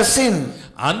 That cousin,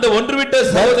 அந்த ஒன்றுவிட்ட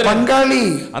சகோதரன், பங்காளி,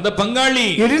 அந்த பங்காளி,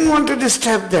 you didn't want to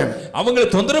disturb them. அவங்களை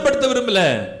தொந்தரப்படுத்த விரும்பல.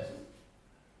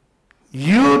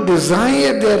 You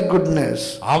desire their goodness.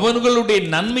 அவங்களுடைய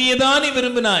நன்மையை தான் நீ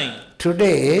விரும்பினாய்.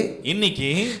 Today,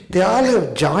 இன்னைக்கு they all have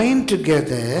joined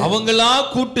together. அவங்களா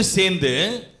கூட்டு சேர்ந்து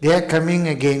they are coming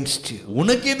against you.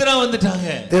 உனக்கு எதிரா வந்துட்டாங்க.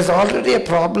 There's already a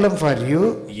problem for you.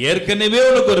 ஏற்கனவே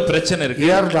உனக்கு ஒரு பிரச்சனை இருக்கு.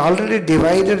 You are already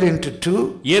divided into two.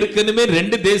 ஏற்கனவே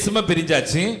ரெண்டு தேசமா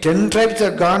பிரிஞ்சாச்சு. 10 tribes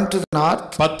have gone to the north.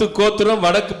 10 கோத்திரம்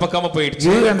வடக்கு பக்கமா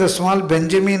போயிடுச்சு. You and the small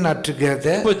Benjamin are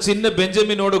together. இப்போ சின்ன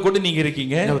பெஞ்சமினோட கூட நீங்க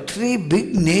இருக்கீங்க. Now 3 big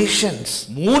nations.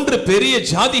 மூன்று பெரிய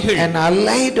ஜாதிகள். An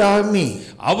allied army.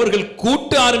 அவர்கள்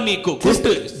கூட்டு ஆர்மி,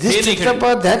 கூட்டு this சித்தப்பா,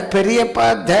 that பெரியப்பா,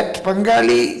 that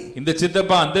பங்காளி, இந்த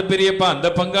சித்தப்பா, அந்த பெரியப்பா, அந்த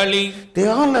பங்காளி, they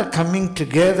all are coming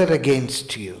together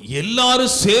against you.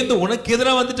 எல்லாரும் சேர்ந்து உனக்கு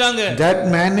எதிரா வந்துட்டாங்க. That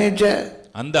manager,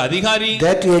 அந்த அதிகாரி,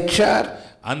 that HR,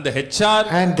 அந்த HR,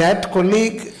 and that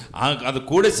colleague, அது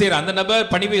கூட சேர அந்த நபர்,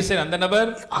 பணிவை சேர அந்த நபர்,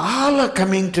 all are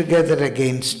coming together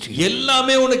against you.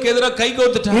 எல்லாமே உனக்கு எதிரா கை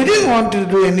கோர்த்துட்டாங்க. You didn't want to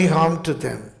do any harm to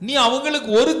them. நீ அவங்களுக்கு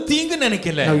ஒரு தீங்கு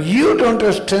நினைக்கல. Now you don't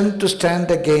have strength to stand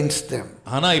against them.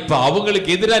 ஆனா இப்ப அவங்களுக்கு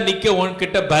எதிரா நிக்க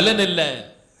உன்கிட்ட பலன் இல்ல.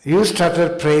 You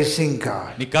started praising God.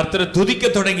 நீ கர்த்தரை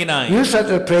துதிக்க தொடங்கினாய். You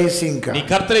started praising God. நீ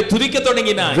கர்த்தரை துதிக்க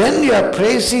தொடங்கினாய். When you are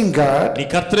praising God, நீ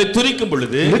கர்த்தரை துதிக்கும்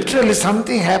பொழுது literally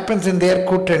something happens in their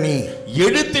கூட்டணி.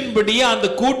 எழுத்தின்படியே அந்த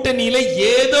கூட்டணியில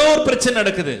ஏதோ ஒரு பிரச்சனை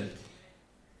நடக்குது.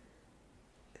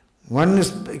 One is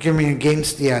becoming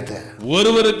against the other.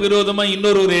 ஒருவருக்கு விரோதமா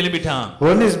இன்னொருவர் எழும்பிட்டான்.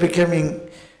 One is becoming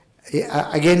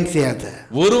against the other.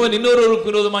 ஒருவன் இன்னொருவருக்கு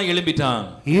விரோதமா எழும்பிட்டான்.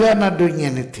 You are not doing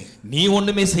anything. நீ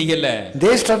ஒண்ணுமே செய்யல.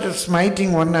 They started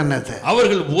smiting one another.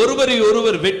 அவர்கள் ஒருவரை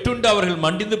ஒருவர் வெட்டுண்டு அவர்கள்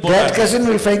மண்டிந்து போனார்கள். That cousin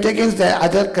will fight against the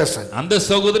other cousin. அந்த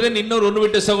சகோதரன் இன்னொரு ஒன்னு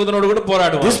விட்ட சகோதரனோட கூட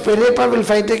போராடுவான். This பெரியப்பா will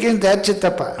fight against that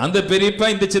சித்தப்பா. அந்த பெரியப்பா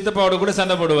இந்த சித்தப்பாவோட கூட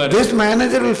சண்டை போடுவார். This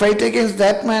manager will fight against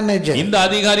that manager. இந்த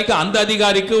அதிகாரிக்கு அந்த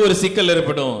அதிகாரிக்கு ஒரு சிக்கல்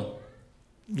ஏற்படும்.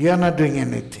 You are not doing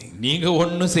anything. நீங்க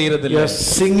ஒண்ணும் செய்யறது இல்ல. You are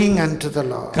singing unto the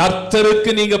Lord.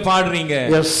 கர்த்தருக்கு நீங்க பாடுறீங்க.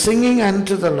 You are singing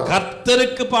unto the Lord.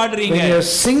 கர்த்தருக்கு பாடுறீங்க. When you are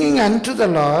singing unto the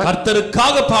Lord,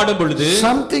 கர்த்தருக்காக பாடும் பொழுது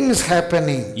something is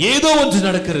happening. ஏதோ ஒன்று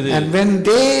நடக்கிறது. And when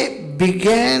they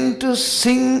began to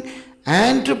sing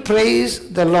and to praise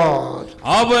the Lord,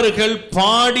 அவர்கள்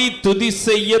பாடி துதி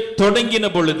செய்ய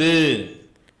தொடங்கின பொழுது,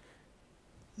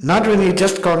 not when you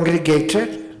just congregated,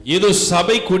 ஏதோ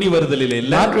சபை கூடி வருதலில்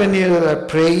இல்ல, not when you are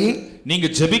praying, நீங்க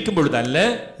ஜெபிக்கும் பொழுது அல்ல,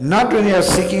 not when you are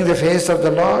seeking the face of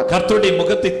the Lord, கர்த்தருடைய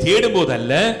முகத்தை தேடும் போது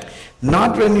அல்ல,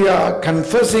 not when you are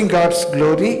confessing God's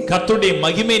glory, கர்த்தருடைய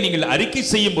மகிமை நீங்கள் அறிக்கை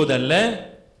செய்யும் போது அல்ல,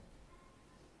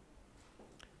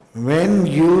 when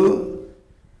you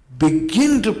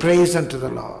begin to praise unto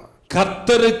the Lord.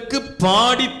 கர்த்தருக்கு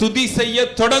பாடி துதி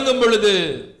செய்ய தொடங்கும் பொழுது.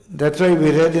 That's why we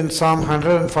read in Psalm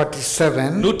 147.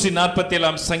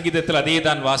 147 சங்கீதத்தில் அதே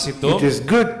தான் வாசித்தோம். It is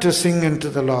good to sing unto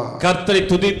the Lord. கர்த்தரை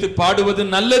துதித்து பாடுவது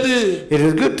நல்லது. It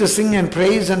is good to sing and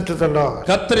praise unto the Lord.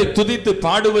 கர்த்தரை துதித்து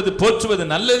பாடுவது போற்றுவது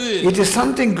நல்லது. It is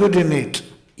something good in it.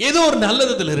 ஏதோ ஒரு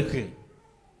நல்லது அதுல இருக்கு.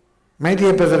 My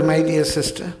dear brother, my dear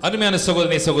sister, அருமையான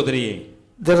சகோதரனே சகோதரியே,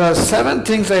 there are 7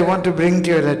 things I want to bring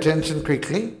to your attention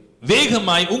quickly.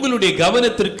 வேகமாய் உங்களுடைய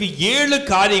கவனத்திற்கு 7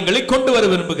 காரியங்களை கொண்டு வர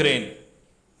விரும்புகிறேன்.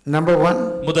 Number 1,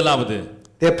 முதலாவது,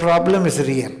 their problem is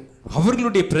real.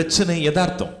 அவர்களுடைய பிரச்சனை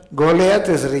யதார்த்தம். Goliath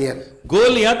is real.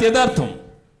 கோலியாத் யதார்த்தம்.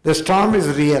 The storm is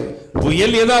real.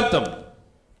 புயல் யதார்த்தம்.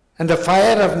 And the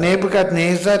fire of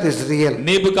Nebuchadnezzar is real.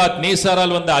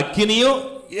 நேபுகாத்நேசாரால் வந்த அக்கினியோ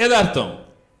யதார்த்தம்.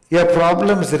 Your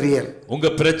problem is real. உங்க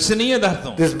பிரச்சனை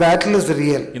யதார்த்தம். This battle is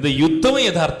real. இந்த யுத்தம்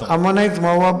யதார்த்தம். Ammonites,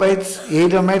 Moabites,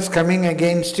 Edomites coming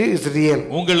against you is real.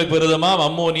 உங்களுக்கு விரோதமா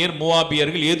அம்மோனியர்,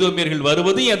 மோவாபியர்கள், ஏதோமியர்கள்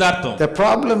வருவது யதார்த்தம். The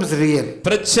problem is real.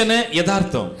 பிரச்சனை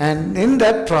யதார்த்தம். And in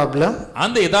that problem,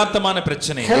 அந்த யதார்த்தமான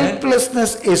பிரச்சனை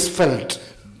helplessness is felt.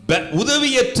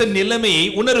 உதவியற்ற நிலைமையை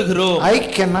உணர்கிறோம். I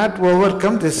cannot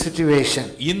overcome this situation.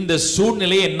 இந்த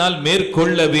சூழ்நிலையை என்னால்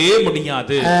மேற்கொள்ளவே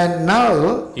முடியாது. And now,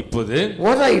 இப்போது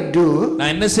what I do,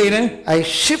 நான் என்ன செய்றேன்? I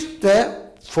shift the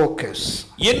focus.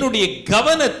 என்னுடைய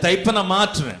கவனத்தை இப்ப நான்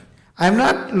மாற்றுறேன். I'm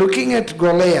not looking at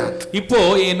Goliath. இப்போ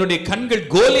என்னுடைய கண்கள்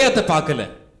கோலியாத்தை பார்க்கல.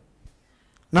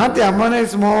 Not the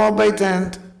Ammonites, Moabites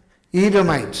and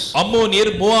Edomites. அம்மோனியர்,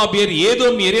 மோவாபியர்,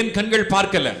 ஏதோமியர் என் கண்கள்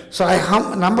பார்க்கல. So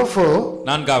number 4,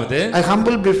 நான்காவது, I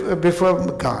humble before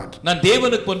God. நான்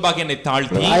தேவனுக்கு முன்பாக என்னை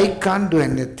தாழ்த்தி, I can't do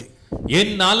anything.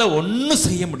 என்னால ஒண்ணும்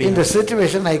செய்ய In முடியாது. the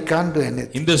situation, I can't do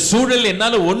anything. இந்த சூழல்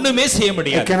என்னால ஒண்ணுமே செய்ய I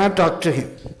முடியாது. cannot talk to him.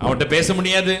 அவன்கிட்ட பேச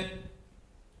முடியாது.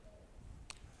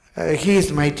 He is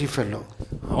mighty fellow.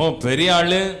 அவன் பெரிய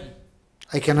ஆளு.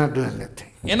 I cannot do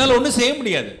anything. என்னால ஒண்ணும் செய்ய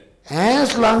முடியாது. As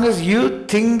long as you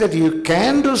think that you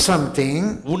can do something,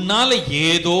 உன்னால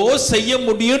ஏதோ செய்ய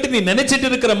முடியும்னு நீ நினைச்சிட்டு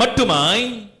இருக்கிற மட்டுமாய்,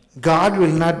 God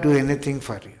will not do anything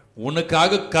for you.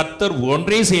 உனக்காக கர்த்தர்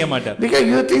ஒன்றையும் செய்ய மாட்டார். Because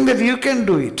you think that you can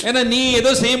do it. ஏன்னா நீ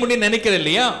ஏதோ செய்ய முடியும்னு நினைக்கிற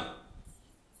இல்லையா?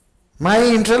 My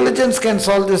intelligence can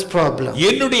solve this problem.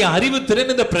 என்னுடைய அறிவு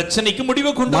திறன் இந்த பிரச்சனைக்கு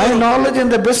முடிவை கொண்டு My வரும். knowledge in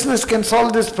the business can solve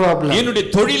this problem. என்னுடைய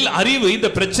தொழில் அறிவு இந்த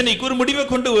பிரச்சனைக்கு ஒரு முடிவை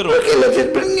கொண்டு வரும். Okay, let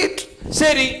it bring it.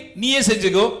 சரி, நீயே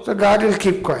செஞ்சுக்கோ. So God will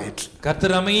keep quiet.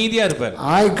 கர்த்தர் அமைதியா இருப்பார்.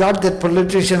 I got that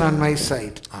politician on my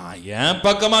side. என்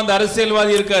பக்கமா அந்த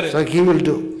அரசியல்வாதி இருக்காரு. So he will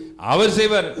do. அவர்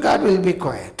செய்வார். God will be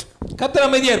quiet. கர்த்தர்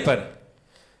அமைதியா இருப்பார்.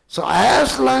 So as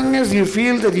long as you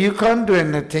feel that you can't do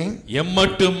anything,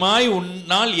 எம்மட்டுமாய்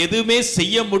உன்னால் எதுவுமே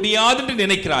செய்ய முடியாது என்று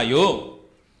நினைக்கிறாயோ,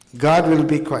 God will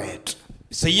be quiet.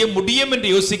 செய்ய முடியும் என்று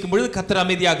யோசிக்கும் பொழுது கர்த்தர்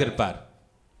அமைதியாக இருப்பார்.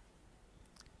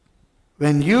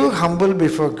 When you humble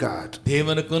before God,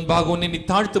 தேவனுக்கு முன்பாக உன்னை நீ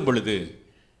தாழ்த்தும் பொழுது,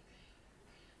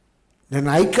 then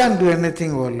I can't do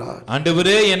anything, O Lord.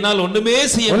 ஆண்டவரே என்னால் ஒண்ணுமே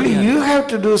செய்ய Only முடியாது. you have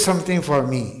to do something for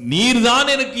me.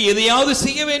 நீர்தான் எனக்கு எதையாவது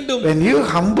செய்ய வேண்டும். When you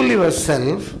humble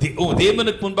yourself,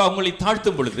 தேவனுக்கு முன்பாக உங்களை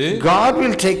தாழ்த்தும் பொழுது God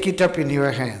will take it up in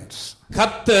your hands.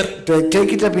 கர்த்தர்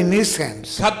Take it up in his hands.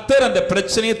 கர்த்தர் அந்த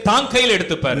பிரச்சனையை தான் கையில்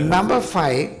எடுத்துப்பார். Number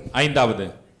 5, ஐந்தாவது,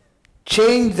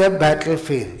 change the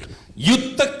battlefield.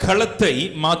 யுத்த களத்தை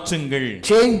மாற்றுங்கள்.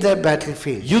 Change the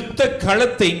battlefield. யுத்த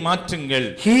களத்தை மாற்றுங்கள்.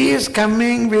 He is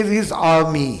coming with his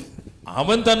army.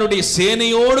 அவன் தன்னுடைய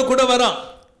சேனையோடு கூட வரான்.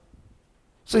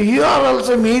 So you are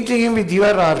also meeting him with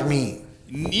your army.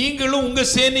 நீங்களும் உங்க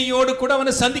சேனையோடு கூட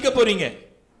அவனை சந்திக்க போறீங்க.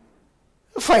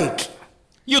 Fight.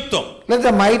 யுத்தம். Let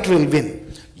the might will win.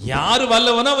 யார்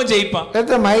வல்லவனோ அவன் ஜெயிப்பான். Let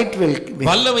the might will win.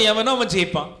 வல்லவன் எவனோ அவன்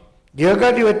ஜெயிப்பான். You have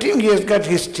got your team, he has got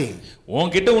his team.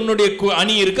 உன்கிட்ட உன்னுடைய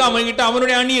அணி இருக்கு, அவன் கிட்ட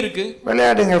அவனுடைய அணி இருக்கு.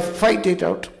 விளையாடுங்க, fight it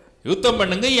out. யுத்தம்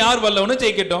பண்ணுங்க, யார் வல்லவனோ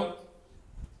ஜெயிக்கட்டும்.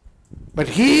 But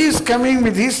he is coming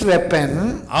with his weapon.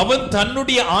 அவன்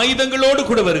தன்னுடைய ஆயுதங்களோடு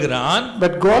கூட வருகிறான்.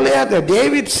 But Goliath,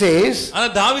 David says, ஆனா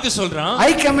தாவீது சொல்றான்,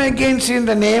 I come against you in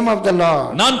the name of the Lord.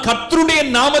 நான் கர்த்தருடைய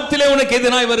நாமத்திலே உனக்கு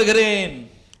எதிராய் வருகிறேன்.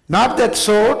 Not that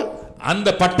sword, அந்த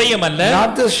பட்டயம் அல்ல,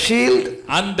 not the shield,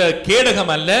 அந்த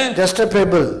கேடகம் அல்ல, just a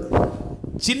pebble.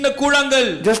 சின்ன கூழாங்கல்,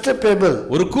 just a pebble,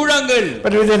 ஒரு கூழாங்கல்.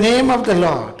 but with the name of the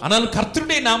Lord. ஆனால்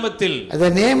கர்த்தருடைய நாமத்தில்,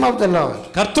 the name of the Lord.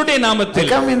 கர்த்தருடைய நாமத்தில்,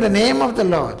 I come in the name of the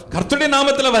Lord. கர்த்தருடைய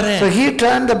நாமத்தில் வரேன். So he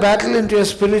turned the battle into a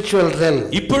spiritual realm.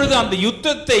 இப்பொழுது அந்த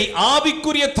யுத்தத்தை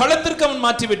ஆவிக்குரிய தளத்திற்கு அவன்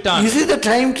மாற்றி விட்டான். Is it the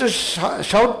time to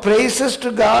shout praises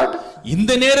to God?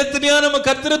 இந்த நேரத்திலே நம்ம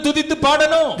கர்த்தரை துதித்து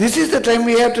பாடணும். This is the time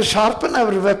we have to sharpen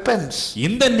our weapons.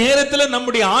 இந்த நேரத்துல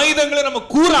நம்முடைய ஆயுதங்களை நம்ம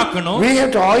கூராக்கணும். We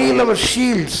have to oil our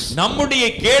shields. நம்முடைய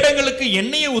கேடங்களுக்கு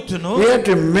எண்ணெயை ஊற்றணும். We have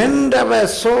to mend our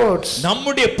swords.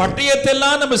 நம்முடைய பட்டயத்தை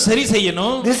எல்லாம் நம்ம சரி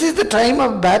செய்யணும். This is the time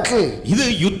of battle. இது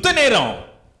யுத்த நேரம்.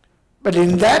 But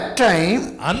in that time,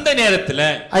 அந்த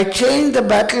நேரத்துல I change the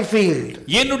battlefield.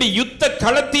 என்னுடைய யுத்த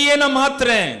களத்தையே நான்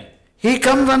மாத்துறேன். He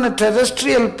comes on a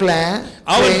terrestrial plane.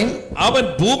 அவன்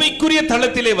பூமிக்குரிய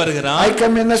தளத்திலே வருகிறான். I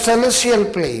come in a celestial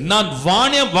plane. நான்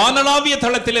வானளாவிய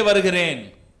தளத்திலே வருகிறேன்.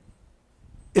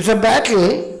 It's a battle.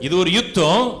 இது ஒரு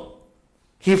யுத்தம்.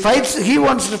 He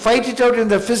wants to fight it out in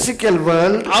the physical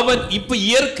world. அவன் இப்ப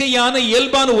இயற்கையான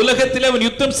இயல்பான உலகத்திலே அவன்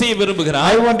யுத்தம் செய்ய விரும்புகிறான்.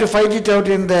 I want to fight it out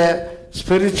in the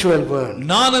spiritual world.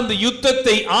 நான் அந்த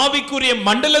யுத்தத்தை ஆவிக்குரிய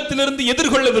மண்டலத்திலிருந்து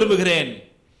எதிர்கொள்ள விரும்புகிறேன்.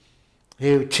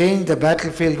 He will change the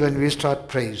battlefield when we start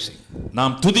praising.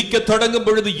 நாம் துதிக்க தொடங்கும்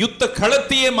பொழுது யுத்த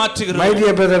களத்தையே மாற்றுகிறோம். My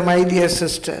dear brother, my dear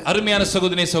sister. அருமையான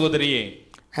சகோதரனே சகோதரியே.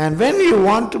 And when you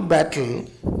want to battle,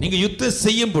 நீங்க யுத்தம்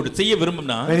செய்ய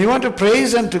விரும்பினா, when you want to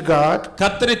praise unto God,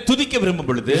 கர்த்தரை துதிக்க விரும்பும்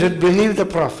பொழுது, you should believe the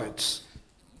prophets.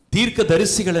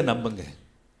 தீர்க்கதரிசிகளை நம்புங்க.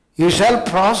 You shall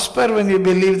prosper when you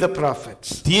believe the prophets.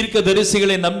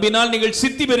 தீர்க்கதரிசிகளை நம்பினால் நீங்கள்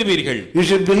சித்தி பெறுவீர்கள். You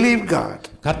should believe God.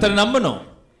 கர்த்தரை நம்பணும்.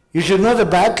 You should know the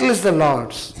battle is the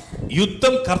Lord's.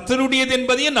 யுத்தம் கர்த்தருடையது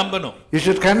என்பதையே நம்பணும். You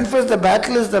should confess the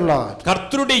battle is the Lord.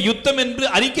 கர்த்தருடைய யுத்தம் என்று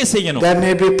அறிக்கை செய்யணும். There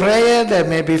may be prayer, there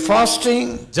may be fasting.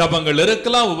 ஜெபங்கள்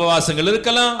இருக்கலாம், உபவாசங்கள்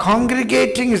இருக்கலாம்.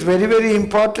 Congregating is very, very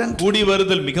important. கூடி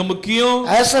வருதல் மிக முக்கியம்.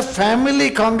 As a family,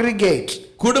 congregate.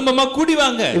 குடும்பமா கூடி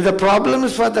வாங்க. If the problem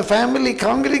is for the family,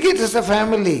 congregate as a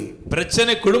family.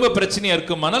 பிரச்சனை குடும்ப பிரச்சனையா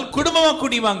இருக்குமானால் குடும்பமா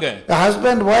கூடி வாங்க. The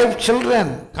husband, wife, children.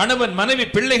 கணவன், மனைவி,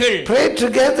 பிள்ளைகள் Pray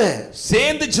together.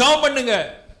 சேர்ந்து ஜெபம் பண்ணுங்க.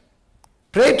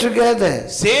 Pray together.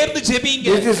 சேர்ந்து ஜெபிங்க.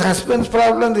 This is husband's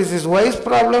problem, this is wife's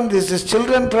problem, this is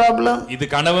children's problem. இது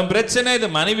கணவன் பிரச்சனை, இது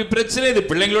மனைவி பிரச்சனை, இது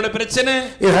பிள்ளைகளோட பிரச்சனை.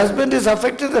 If husband is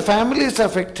affected, the family is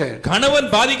affected. கணவன்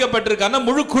பாதிக்கப்பட்டிருக்கானா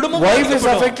முழு குடும்பமும் Wife is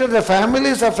affected, the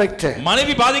family is affected.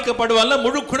 மனைவி பாதிக்கப்படுவானா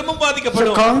முழு குடும்பமும்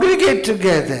பாதிக்கப்படும். So congregate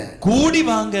together. கூடி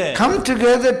வாங்க. Come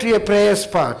together to a prayer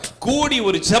spot. கூடி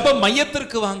ஒரு ஜெப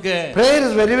மையத்திற்கு வாங்க. Prayer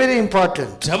is very, very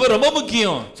important. ஜெபம் ரொம்ப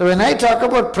முக்கியம். So when I talk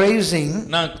about praising,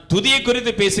 நான் துதியை குறித்து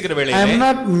பேசுகிற வேளையிலே, I am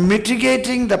not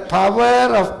mitigating the power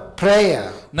of prayer.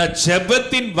 நான்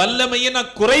ஜெபத்தின் வல்லமையை நான்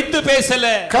குறைத்து பேசல.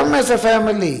 Come as a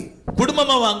family.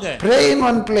 குடும்பமா வாங்க. Pray in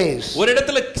one place. ஒரு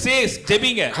இடத்துல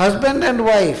ஜெபிங்க. Husband and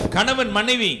wife. கணவன்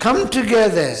மனைவி. Come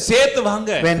together. சேர்த்து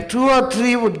வாங்க. When 2 or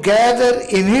 3 would gather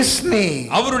in his name.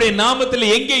 அவருடைய நாமத்தில்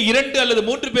எங்கே 2 அல்லது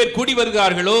 3 பேர் கூடி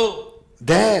வருகிறார்களோ,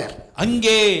 there.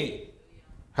 அங்கே.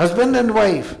 Husband and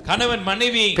wife. கணவன்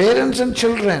மனைவி. Parents and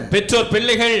children. பெற்றோர்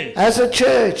பிள்ளைகள். As a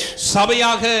church.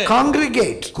 சபையாக.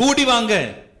 Congregate. கூடி வாங்க.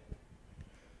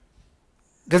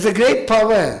 There's a great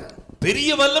power.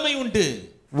 பெரிய வல்லமை உண்டு.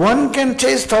 One can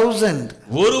chase 1,000.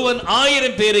 ஒருவன்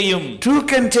 1000 பேரையும். 2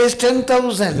 can chase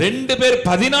 10,000. 2 பேர்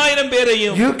 10,000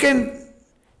 பேரையும்.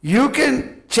 You can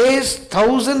chase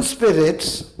 1,000 spirits.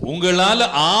 உங்களால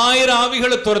 1000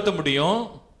 ஆவிகளை துரத்த முடியும்.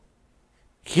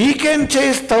 He can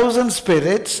chase 1,000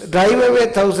 spirits, drive away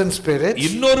 1,000 spirits.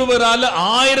 இன்னொருவரால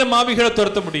 1000 ஆவிகளை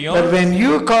துரத்த முடியும். But when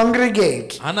you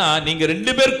congregate, ஆனா நீங்க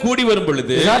ரெண்டு பேர் கூடி வரும்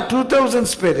பொழுது, not 2,000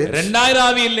 spirits. 2000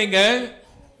 ஆவி இல்லைங்க.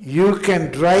 You can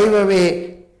drive away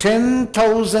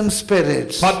 10,000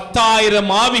 spirits. 10,000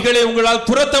 ஆவிகளை உங்களால்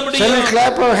துரத்த முடியும். Shall we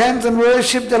clap our hands and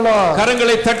worship the Lord?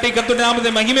 கரங்களை தட்டி கர்த்தருடைய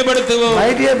நாமத்தை மகிமைப்படுத்துவோம்.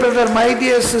 My dear brother, my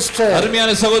dear sister.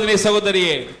 அருமையான சகோதரனே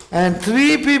சகோதரியே. And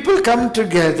 3 people come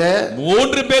together.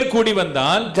 3 பேர் கூடி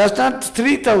வந்தால், just not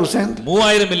 3,000.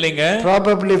 3000 இல்லைங்க.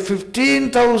 Probably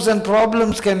 15,000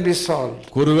 problems can be solved.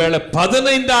 ஒருவேளை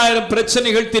 15,000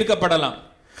 பிரச்சனைகள் தீர்க்கப்படலாம்.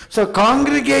 So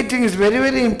congregating is very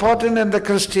very important in the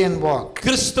Christian walk.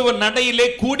 கிறிஸ்தவ நடையிலே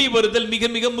கூடி வருதல் மிக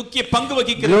மிக முக்கிய பங்கு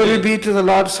வகிக்கிறது. Glory be to the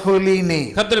Lord's holy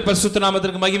name. கர்த்தருடைய பரிசுத்த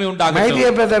நாமத்திற்கு மகிமை உண்டாகட்டும். My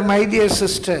dear brother, my dear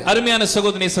sister. அருமையான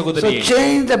சகோதரனே சகோதரியே. So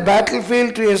change the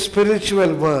battlefield to a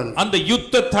spiritual world. அந்த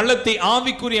யுத்த தளத்தை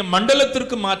ஆவிக்குரிய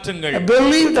மண்டலத்திற்கு மாற்றுங்கள்.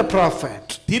 Believe the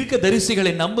prophet.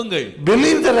 தீர்க்கதரிசிகளை நம்புங்கள்.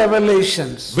 Believe the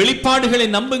revelations. வெளிப்பாடுகளை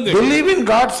நம்புங்கள். Believe in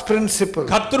God's principle.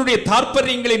 கர்த்தருடைய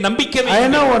தாற்பரியங்களை நம்பிக்கை வையுங்கள்.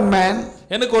 I know one man.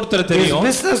 எனக்கு ஒருத்தர் தெரியும். His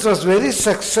business was very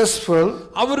successful.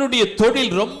 அவருடைய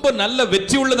தொழில் ரொம்ப நல்ல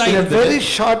வெற்றி உள்ளதா இருந்தது. In a very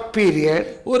short period.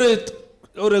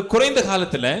 ஒரு குறைந்த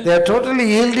காலத்துல they are totally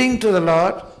yielding to the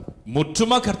Lord.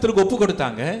 முற்றுமா கர்த்தருக்கு ஒப்பு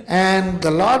கொடுத்தாங்க. And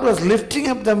the Lord was lifting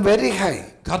up them very high.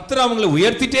 கர்த்தர் அவங்களை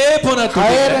உயர்த்திட்டே போனார்.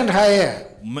 Higher and higher.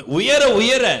 உயர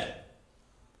உயர.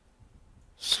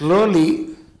 Slowly.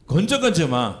 கொஞ்சம்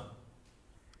கொஞ்சமா.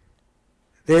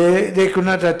 They could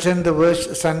not attend the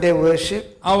Sunday worship.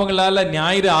 அவங்களால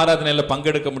ஞாயிறு ஆராதனையில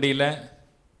பங்கெடுக்க முடியல.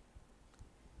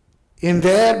 In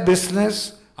their business,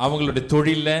 அவங்களுடைய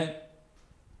தொழில்ல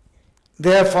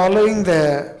they are following the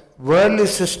worldly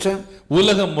system.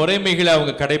 உலக முறைமைகளை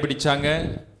அவங்க கடைபிடிச்சாங்க.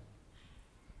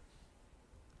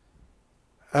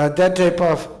 That type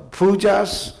of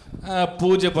pujas.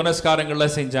 பூஜை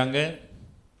புனஸ்காரங்கள்லாம் செஞ்சாங்க.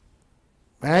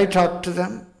 When I talked to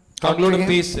them, அவங்களோட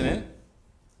பேசினேன்.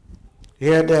 He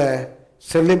had a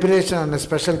celebration on a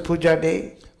special puja day.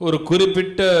 ஒரு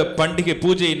குறிப்பிட்ட பண்டிகை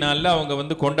பூஜை நாள்ல அவங்க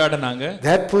வந்து கொண்டாடினாங்க.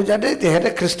 That puja day they had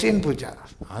a Christian puja.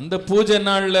 அந்த பூஜை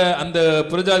நாள்ல அந்த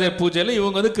புரஜாதி பூஜையில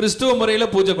இவங்க வந்து கிறிஸ்துவ முறையில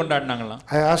பூஜை கொண்டாடினாங்களாம்.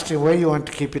 I asked him why you want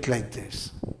to keep it like this.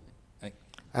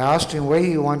 I asked him why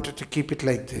you wanted to keep it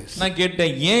like this. நான்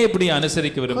கேட்டேன் ஏன் இப்படி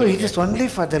அனுசரிக்க விரும்புறீங்க? It is only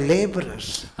for the laborers.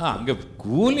 அங்க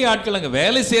கூலி ஆட்கள் அங்க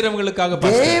வேலை செய்றவங்களுக்காக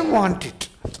they want it.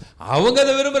 அவங்க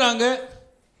அத விரும்பறாங்க.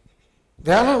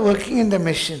 They are working in the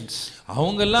machines.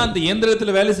 அவங்க எல்லாம் அந்த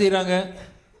இயந்திரத்துல வேலை செய்றாங்க.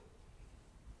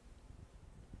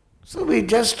 So we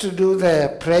just do the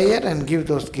prayer and give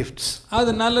those gifts.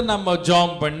 அதனால நம்ம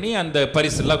ஜாம் பண்ணி அந்த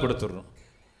பரிசெல்லாம் கொடுத்துறோம்.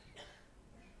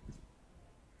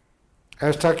 I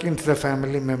was talking to the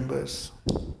family members.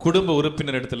 குடும்ப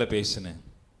உறுப்பினர் இடத்துல பேசினேன்.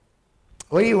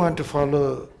 Why you want to follow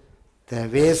the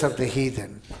ways of the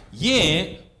heathen? ஏன்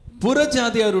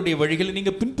புறஜாதியாருடைய வழிகளை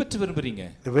நீங்க பின்பற்ற விரும்புறீங்க?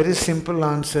 The very simple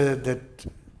answer that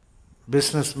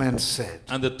businessman said.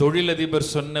 அந்த தொழிலதிபர்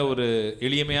சொன்ன ஒரு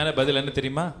எளிமையான பதில் என்ன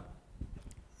தெரியுமா?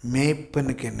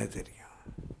 மேய்ப்பனுக்கு என்ன தெரியும்?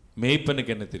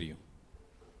 மேய்ப்பனுக்கு என்ன தெரியும்?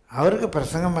 அவருக்கு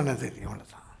பிரசங்கம் பண்ண தெரியும்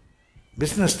அவ்வளவுதான்.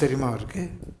 பிசினஸ் தெரியுமா அவருக்கு?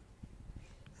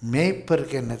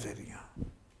 மேய்ப்பருக்கு என்ன தெரியும்?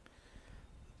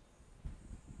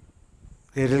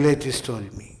 The relatives told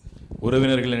me.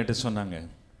 உறவினர்கள் என்கிட்ட சொன்னாங்க.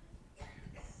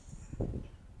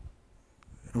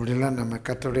 இப்படிலாம் நம்ம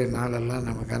கர்த்தருடைய நாளெல்லாம்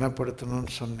நம்ம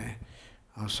கனப்படுத்தணும்னு சொன்னேன்.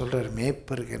 அவன் சொல்றார்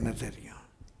மேய்ப்பருக்கு என்ன தெரியும்?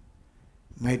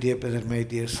 My dear brother, my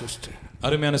dear sister.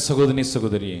 அருமையான சகோதரி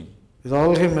சகோதரியே. With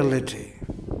all humility.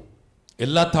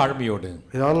 எல்லா தாழ்மையோடு.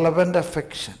 With all love and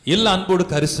affection. எல்லா அன்போடு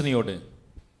கரிசனையோடு.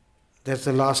 That's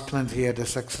the last month he had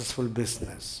a successful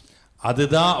business.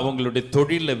 அதுதான் அவங்களுடைய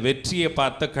தொழில்ல வெற்றியை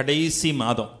பார்த்த கடைசி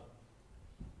மாதம்.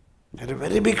 Had a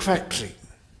very big factory.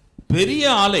 பெரிய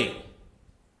ஆலை.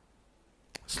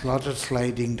 Slaughter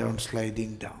sliding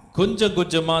down. கொஞ்சம்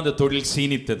கொஞ்சமா அந்த தொழில்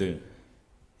சீனித்தது.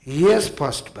 Years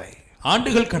passed by.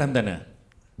 ஆண்டுகள் கடந்தன.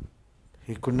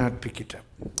 He could not pick it up.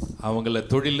 அவங்கள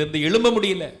தொழிலிருந்து எழும்ப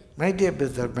முடியல. My dear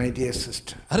brother, my dear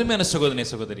sister. அருமையான சகோதரனே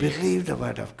சகோதரி. Believe the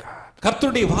word of God.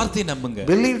 கர்த்தருடைய வார்த்தையை நம்புங்க.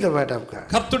 Believe the word of God.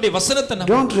 கர்த்தருடைய வசனத்தை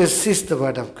நம்புங்க. Don't resist the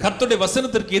word of God. கர்த்தருடைய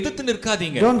வசனத்திற்கு எதிர்த்து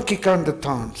நிற்காதீங்க. Don't kick on the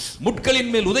thorns.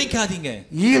 முட்களின் மேல் உதைக்காதீங்க.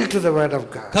 Yield to the word of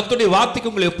God. கர்த்தருடைய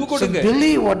வார்த்தைக்கு உங்களை ஒப்புக்கொடுங்க. So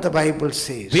believe what the Bible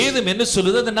says. வேதம் என்ன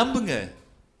சொல்லுது அதை நம்புங்க.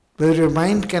 whether your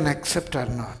mind can accept or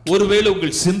not. ஒருவேளை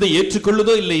உங்கள் சிந்தை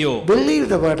ஏற்றுக்கொள்ளுதோ இல்லையோ, believe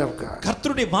the word of God.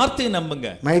 கர்த்தருடைய வார்த்தையை நம்புங்க.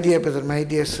 My dear brother, my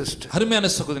dear sister. அருமையான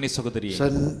சகோதரி சகோதரியே, so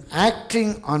acting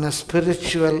on a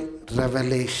spiritual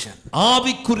revelation.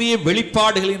 ஆவிக்குரிய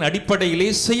வெளிப்பாடுகளின் அடிப்படையிலே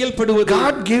செயல்படுவது.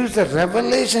 God gives a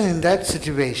revelation in that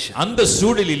situation. அந்த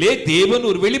சூழலிலே தேவன்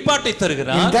ஒரு வெளிப்பாட்டை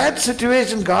தருகிறார். In that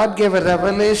situation God gave a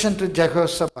revelation to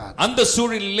Jehoshaphat. அந்த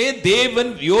சூழலிலே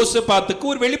தேவன் யோசபாத்துக்கு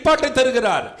ஒரு வெளிப்பாட்டை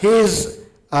தருகிறார்.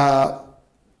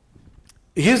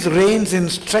 His reins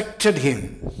instructed him.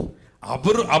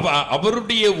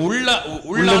 அவருடைய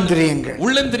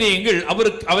உள்ளந்திரியங்கள்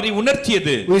அவரை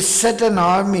உணர்த்தியது. We set an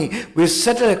army, we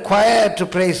set a choir to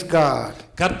praise God.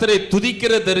 கர்த்தரை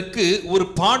துதிக்கிறதற்கு ஒரு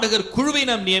பாடகர் குழுவை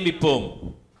நாம் நியமிப்போம்.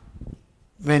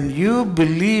 When you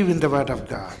believe in the word of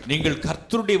God, நீங்கள்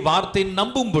கர்த்தருடைய வார்த்தையை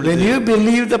நம்பும் பொழுது, when you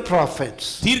believe the prophets,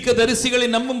 தீர்க்கதரிசிகளை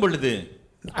நம்பும் பொழுது,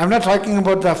 I'm not talking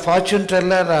about the fortune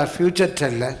teller or future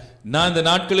teller. நான் இந்த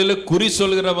நாட்களில் குறி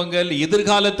சொல்கிறவங்க,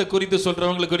 எதிர்காலத்தை குறித்து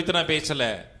சொல்றவங்களை குறித்து நான் பேசல.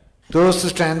 Those who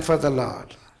stand for the Lord.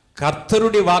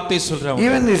 கர்த்தருடைய வார்த்தை சொல்றவங்க.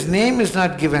 Even his name is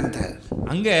not given there.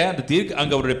 அங்க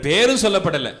அவருடைய பேரும்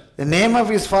சொல்லப்படல. The name of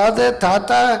his father,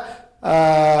 தாத்தா,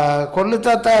 கொள்ளு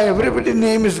தாத்தா, everybody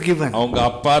name is given. அவங்க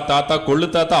அப்பா, தாத்தா, கொள்ளு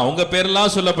தாத்தா, அவங்க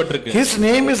பேரெல்லாம் சொல்லப்பட்டிருக்கு. His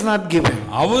name is not given.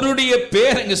 அவருடைய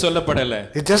பேர் அங்க சொல்லப்படல.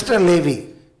 It's just a Levi.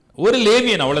 ஒரு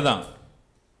லேவியன், அவ்வளவுதான்.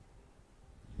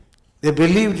 They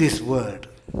believed this word.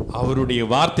 அவருடைய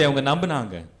வார்த்தை அவங்க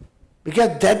நம்பினாங்க.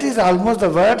 Because that is almost the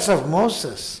words of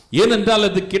Moses. ஏனென்றால்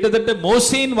அது கிட்டத்தட்ட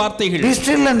மோசேயின் வார்த்தைகள். Be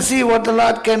still and see what the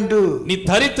Lord can do. நீ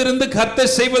தரித்திருந்து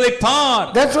கர்த்தர் செய்வதை பார்.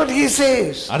 That's what he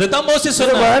says. அதுதான் மோசே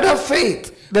சொன்னார். The word of faith.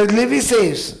 The Levi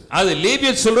says. அது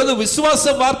லேவியன் சொல்றது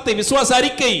விசுவாச வார்த்தை, விசுவாச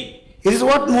அறிக்கை. It is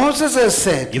what Moses has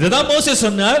said. இதுதான் மோசே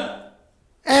சொன்னார்.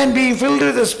 And being filled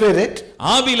with the Spirit.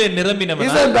 ஆவியிலே நிரம்பினவனாய்.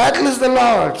 He said, battle is the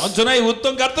Lord's. அவன் சொன்னான்,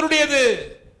 யுத்தம் கர்த்தருடையது.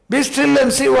 Be still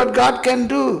and see what God can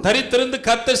do. தரித்திருந்து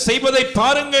கர்த்தர் செய்வதை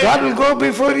பாருங்கள். God will go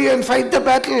before you and fight the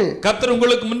battle. கர்த்தர்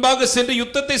உங்களுக்கு முன்பாக சென்று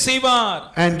யுத்தத்தை செய்வார்.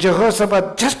 And Jehoshaphat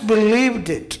just believed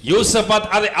it. யோசபாத்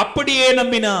அதை அப்படியே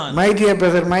நம்பினான். My dear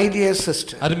brother, my dear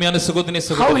sister. அருமையான சகோதரனே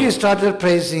சகோதரி. How he started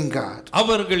praising God.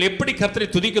 அவர்கள் எப்படி கர்த்தரை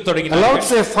துதிக்க தொடங்கினார்கள்? Allow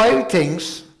say 5 things.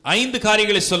 5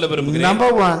 காரியங்களை சொல்ல விரும்புகிறேன். Number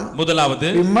 1, முதலாவது,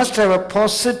 we must have a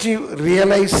positive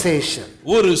realization.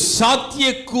 ஒரு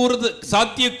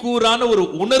சாத்தியக்கூறான ஒரு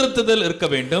உணர்த்துதல் இருக்க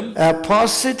வேண்டும். A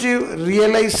positive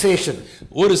realization.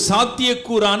 ஒரு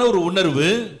சாத்தியக்கூறான ஒரு உணர்வு.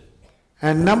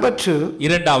 And number 2,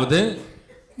 இரண்டாவது,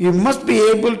 you must be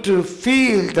able to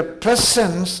feel the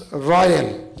presence royal.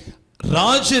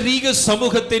 ராஜரீக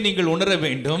சமூகத்தை நீங்கள் உணர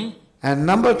வேண்டும். And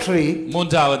number 3,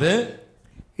 மூன்றாவது,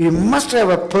 you must have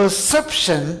a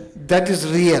perception that is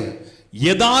real.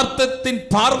 யதார்த்தத்தின்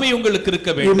பார்வை உங்களுக்கு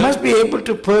இருக்க வேண்டும். You must be able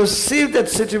to perceive that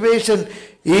situation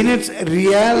in its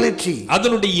reality.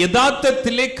 அதனுடைய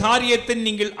யதார்த்தத்திலே காரியத்தை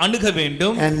நீங்கள் அணுக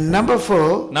வேண்டும். And number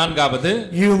 4, நான்காவது,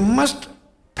 you must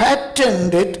pattern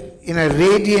it in a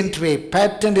radiant way.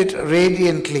 Pattern it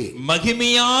radiantly.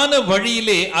 மகிமையான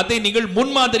வழியிலே அதை நீங்கள்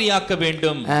முன்மாதிரியாக்க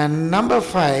வேண்டும். And number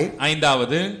 5,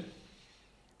 ஐந்தாவது,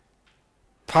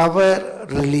 power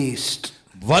released.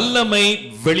 வல்லமை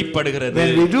வெளிப்படுகிறது.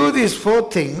 When we do these 4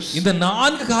 things, இந்த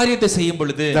 4 காரியத்தை செய்யும்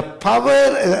பொழுது the power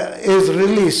is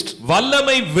released.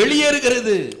 வல்லமை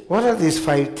வெளியேறுகிறது. What are these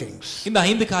 5 things? இந்த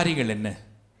 5 காரியங்கள் என்ன?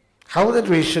 How that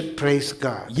we should praise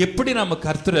God. எப்படி நாம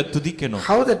கர்த்தரை துதிக்கணும்?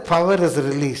 How that power is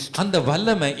released. அந்த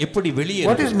வல்லமை எப்படி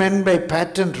வெளியேறும்? What is meant by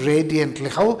pattern radiantly?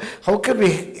 How can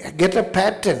we get a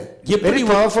pattern? Very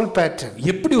powerful pattern.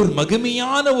 எப்படி ஒரு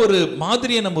மகிமையான ஒரு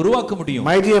மாதிரியை நம்ம உருவாக்க முடியும்?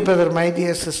 My dear brother, my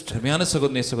dear sister. அருமையான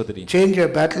சகோதரனே சகோதரி. Change your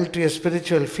battle to a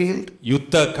spiritual field.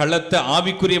 யுத்த களத்தை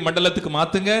ஆவிக்குரிய மண்டலத்துக்கு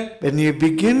மாத்துங்க. When you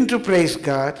begin to praise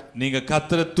God, நீங்க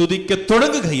கர்த்தரை துதிக்க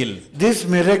தொடங்குகையில் this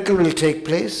miracle will take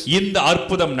place. இந்த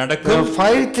அற்புதம் நடக்கும். There are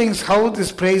 5 things how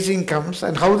this praising comes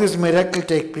and how this miracle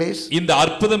take place. இந்த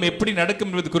அற்புதம் எப்படி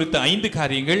நடக்கும் என்பது குறித்த 5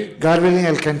 காரியங்கள். God willing,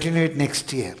 I'll continue it next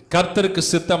year. கர்த்தருக்கு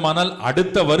சித்தமானால்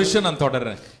அடுத்த வருஷம் நான்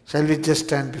தொடர்றேன். Shall we just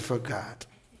stand before God?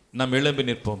 நாம் எழும்பி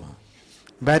நிற்போமா?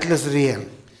 Battle is real.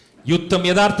 யுத்தம்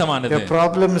யதார்த்தமானது. Your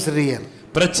problem is real.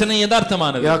 பிரச்சனை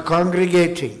யதார்த்தமானது. You are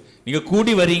congregating. நீங்க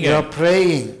கூடி வரீங்க. You are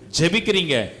praying.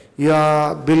 ஜெபிக்கிறீங்க. You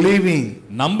are believing.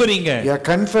 நம்புறீங்க. You are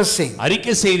confessing.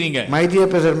 அறிக்கை செய்றீங்க. My dear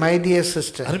brother, my dear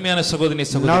sister. அருமையான சகோதரனே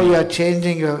சகோதரி. Now you are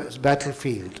changing your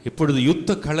battlefield. இப்பொழுது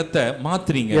யுத்த களத்தை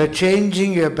மாத்துறீங்க. You are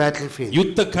changing your battlefield.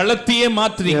 யுத்த களத்தையே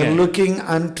மாத்துறீங்க. You are looking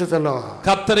unto the Lord.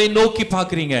 கர்த்தரை நோக்கி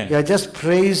பார்க்கறீங்க. You are just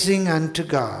praising unto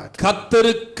God.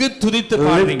 கர்த்தருக்கு துதித்து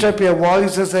பாடுங்க. Lift up your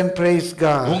voices and praise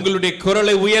God. உங்களுடைய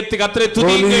குரலை உயர்த்தி கர்த்தரை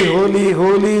துதியுங்கள். Holy,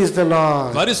 holy is the Lord.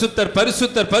 பரிசுத்தர்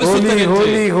பரிசுத்தர் பரிசுத்தர்.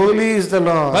 Holy, holy is the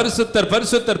Lord. பரிசுத்தர்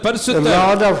பரிசுத்தர் பரிசுத்தர். The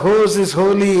Lord of hosts is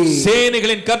holy.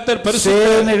 சேனைகளின் கர்த்தர் பரிசுத்தர்.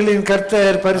 சேனைகளின்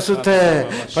கர்த்தர் பரிசுத்தர்.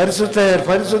 பரிசுத்தர்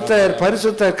பரிசுத்தர்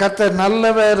பரிசுத்தர். கர்த்தர்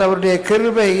நல்லவர், அவருடைய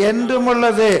கிருபை என்றும்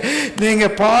உள்ளது. நீங்க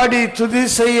பாடி துதி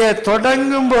செய்ய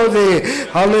தொடங்கும் போது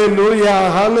ஹல்லேலூயா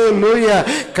ஹல்லேலூயா,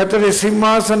 கர்த்தருடைய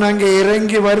சிம்மாசனம் அங்கே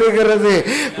இறங்கி வருகிறது.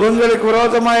 உங்களுக்கு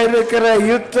விரோதமாக இருக்கிற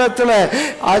யுத்தத்தில்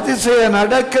அதிசயம்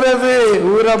நடக்கிறது.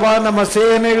 ஊரபா நம்ம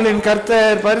சேனைகளின்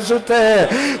கர்த்தர் பரிசுத்தர்.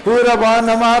 ஊரபா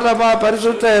நமாரபா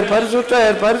பரிசுத்தர்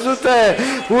பரிசுத்தர் பரிசுத்தர்.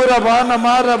 ஊரபா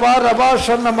நமாரபா ரபா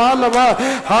சொன்னமாலபா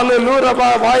ஹல்லேலூயா.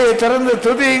 வாயை திறந்து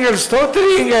துதியுங்கள்,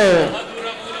 ஸ்தோத்திரியுங்கள்.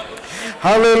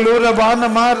 Hallelujah,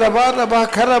 Banama, Rabba,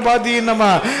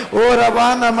 Karabadinama, O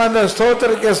Rabanama, the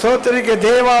Stotrika,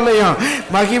 Devalayam,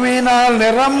 Mahiminal,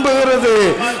 Neramburade,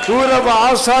 Uraba,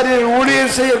 Asari, Udi,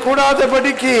 say, Kuda, the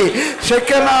Padiki,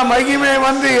 Shekana, Magime,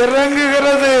 Vandi,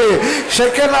 Rangigarade,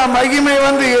 Shekana, Magime,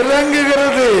 Vandi,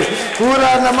 Rangigarade,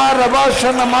 Ura Namaraba,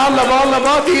 Shanamala,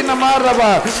 Balabadi,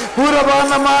 Namaraba,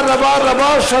 Urabanama, Rabba,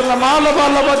 Shanamala,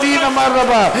 Balabadi,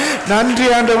 Namaraba, Nandri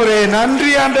and Avare,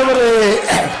 Nandri and Avare.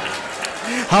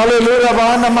 Hallelujah,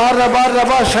 Bana Maraba,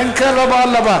 Raba, Shankaraba,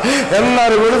 Laba,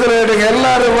 Ellar, Woodred,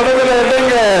 Ellar,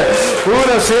 Woodred,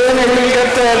 Ura, Senegal,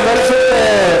 Gatter, Versute,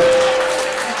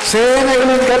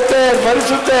 Senegal, Gatter,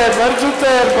 Versute,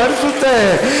 Versute, Versute,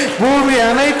 Bumi,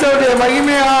 Anaito,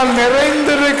 Mahimea,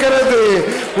 Nerendra Karade,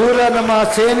 Ura Nama,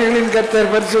 Senegal, Gatter,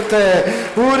 Versute,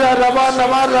 Ura Rabana,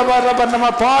 Maraba,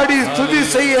 Rabanama, parties to the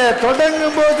say,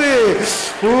 Todangabodi,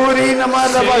 Uri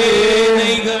Namaraba.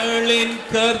 சேனைகளின்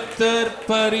கர்த்தர்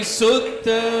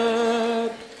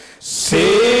பரிசுத்தர்.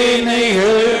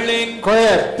 சேனைகளின்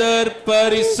கர்த்தர்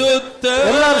பரிசுத்தர்.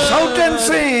 எல்லாரும் shout and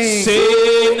sing.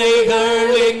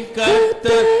 சேனைகளின்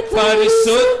கர்த்தர்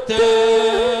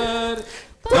பரிசுத்தர்.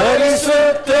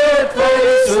 பரிசுத்தர்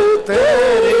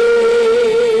பரிசுத்தரே.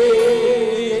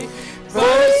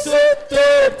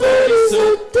 பரிசுத்தர்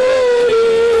பரிசுத்தரே.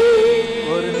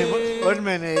 One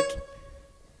minute.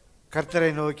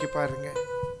 கர்த்தரை நோக்கி பாருங்க.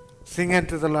 Sing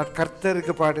unto the Lord.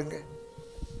 கர்த்தருக்கு பாடுங்க.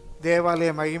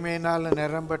 தேவாலய மகிமையினால்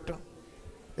நிரம்பட்டும்.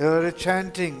 ஒரு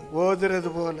சாண்டிங் ஓதுறது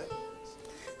போல.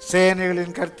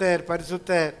 சேனைகளின் கர்த்தர்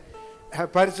பரிசுத்தர்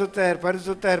பரிசுத்தர்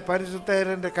பரிசுத்தர் பரிசுத்தர்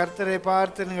என்ற கர்த்தரை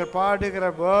பார்த்து நீங்கள் பாடுகிற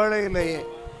வேளையிலேயே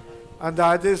அந்த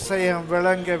அதிசயம்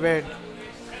விளங்க வேண்டும்.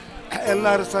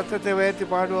 எல்லாரும் சத்தத்தை உயர்த்தி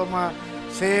பாடுவோமா?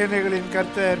 சேனைகளின்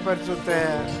கர்த்தர்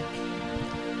பரிசுத்தர்.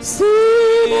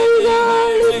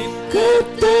 சேனைகளின்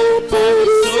கர்த்தர்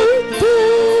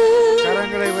பரிசுத்தர்.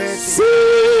 கரங்களை உயர்த்தி.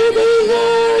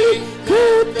 சேனைகளின்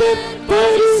கர்த்தர்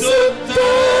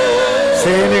பரிசுத்தர்.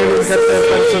 சேனைகளின் கர்த்தர்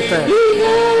பரிசுத்தர்.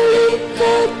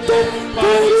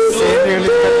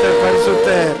 சேனைகளின் கர்த்தர்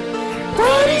பரிசுத்தர்.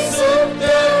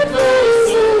 பரிசுத்தர்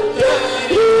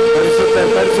பரிசுத்தர்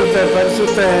பரிசுத்தர்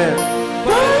பரிசுத்தர்.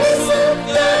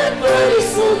 பரிசுத்தர்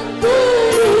பரிசுத்தர்.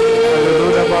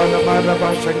 Raba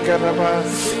Shankaraba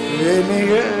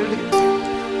Venigal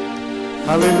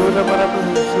Hallelujah Baraba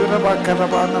Suraba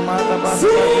Karaba Namaraba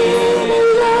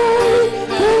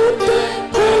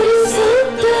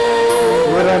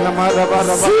Ura Namaraba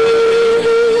Raba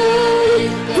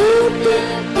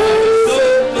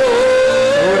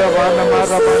Uraba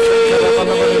Namaraba Shankaraba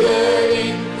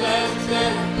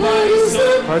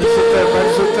Parisutter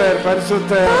Parisutter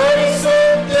Parisutter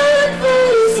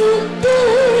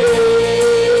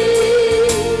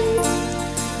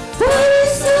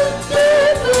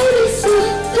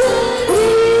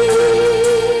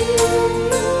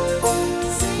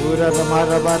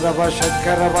Maraba Raba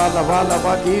Shankaraba Lava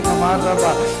Lava Dina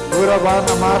Maraba Uraba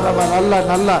Namaraba Nalla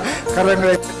Nalla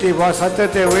கரங்களை கட்டி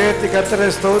சத்தத்தை உயர்த்தி கர்த்தரை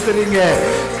ஸ்தோத்திரிங்க.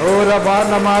 ஊரபா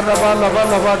நமாரபா லபா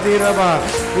லபா தீரபா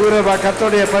ஊரபா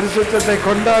கர்த்தருடைய பரிசுத்தத்தை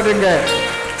கொண்டாடுங்க.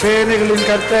 சேனைகளின்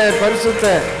கர்த்தர்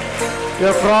பரிசுத்தர்.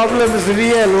 Your problem is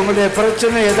real. உங்களுடைய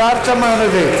பிரச்சனை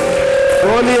யதார்த்தமானது.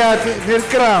 கோலியாத்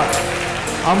நிற்கிறான்.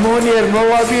 அம்மோனியர்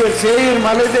மோவாபியர் சேயீர்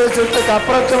மலை தேசத்துக்கு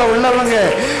அப்புறத்துல உள்ளவங்க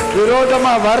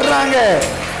விரோதமா வர்றாங்க.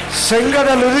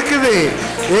 செங்கடல் இருக்குது.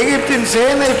 எகிப்தின்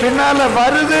சேனை பின்னால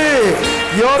வருது.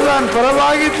 யோர்தான்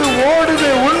பிரவாகித்து ஓடுது.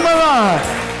 உண்மைதான்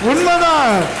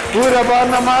உண்மைதான். ஊரபா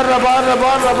நமாரபா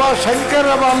ரபா ரபா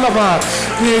சங்கரபா லபா.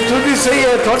 நீ துதி செய்ய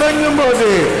தொடங்கும்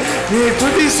போது நீ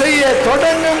துதி செய்ய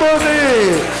தொடங்கும் போது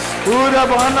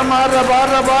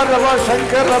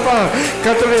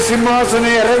கர்த்தருடைய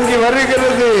சிம்மாசனம் இறங்கி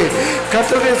வருகிறது.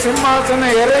 கர்த்தருடைய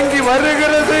சிம்மாசனம் இறங்கி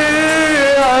வருகிறது.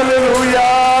 ஹல்லேலூயா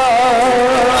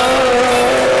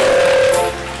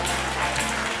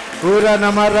Ura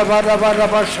namara bara bara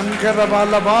ba shankara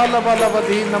bala bala bala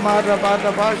badi namara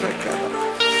bara ba shankara.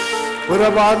 Ura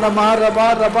ba namara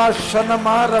bara ba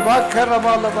shanamara ba kara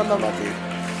bala bala badi.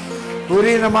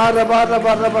 Uri namara bara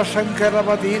bara ba shankara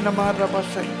badi namara ba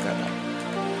shankara.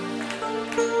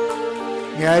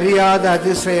 நீ அறியாத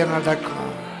அதிசயம்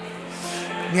நடக்கும்.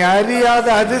 நீ அறியாத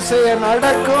அதிசயம்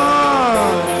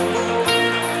நடக்கும்.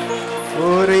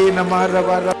 ஊரை நமர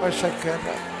வரவ சக்கர.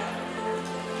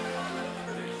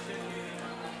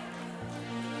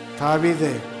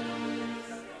 தாவீதே,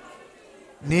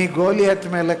 நீ கோலியாத்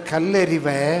மேல கல்லெறிவ,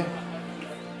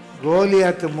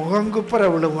 கோலியாத் முகங்குப்புற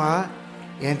விழுவான்.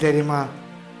 ஏன் தெரியுமா?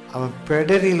 அவன்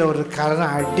பெடரியில் ஒரு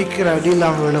கரணம் அடிக்கிற அடியில்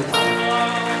அவன் விழுவான்.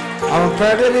 அவன்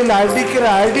பெடரில் அடிக்கிற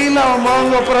அடியில் அவன்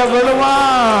முகங்குப்புற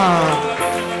விழுவான்.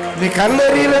 நீ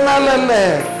கல்லெறியனால அல்ல.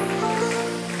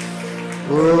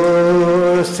 ஓ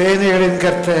சேனைகளின்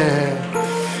கர்த்தர்,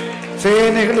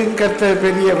 சேனைகளின் கர்த்தர்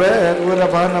பெரியவர்.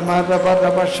 உரபா நமரபா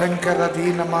ரப சங்கர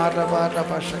தீனமா ரபா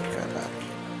ரப சங்கர.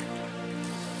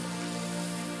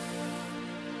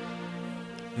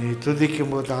 நீ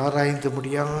துதிக்கும் போது ஆராய்ந்து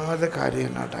முடியாத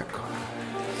காரியம் நடக்கும்.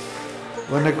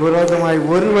 உனக்கு விரோதமாய்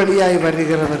ஒரு வழியாய்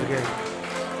வருகிறவர்கள்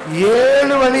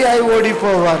 7 வழியாய் ஓடி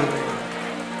போவார்கள்.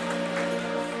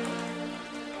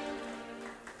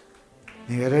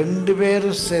 நீங்க 2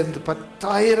 பேரும் சேர்ந்து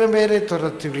 10,000 பேரை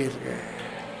துரத்துவீர்கள்.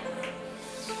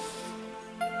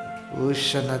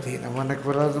 ஊஷநதீனம், உனக்கு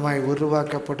விரோதமாய்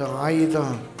உருவாக்கப்படும்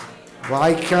ஆயுதம்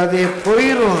வாய்க்காதே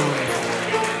போயிரும்.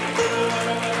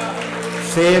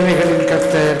 சேனைகளின்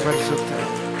கர்த்தர் பரிசுத்தர்,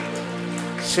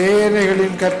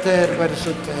 சேனைகளின் கர்த்தர்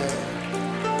பரிசுத்தர்.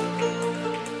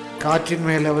 காற்றின்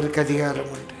மேல் அவருக்கு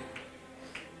அதிகாரம் உண்டு,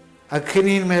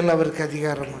 அக்கினியின் மேல் அவருக்கு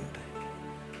அதிகாரம் உண்டு,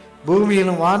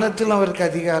 பூமியிலும் வானத்திலும் அவருக்கு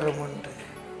அதிகாரம் உண்டு.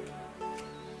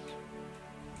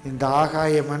 இந்த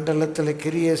ஆகாய மண்டலத்தில்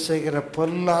கிரியை செய்கிற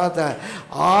பொல்லாத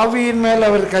ஆவியின் மேல்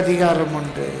அவருக்கு அதிகாரம்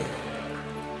உண்டு.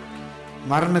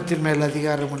 மரணத்தின் மேல்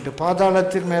அதிகாரம் உண்டு,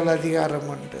 பாதாளத்தின் மேல் அதிகாரம்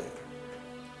உண்டு.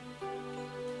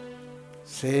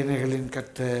 சேனைகளின்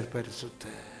கர்த்தர்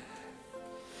பரிசுத்தர்.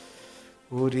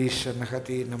 ஊரீஷன்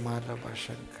ஹதீனமாரப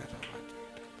சங்கரவதி.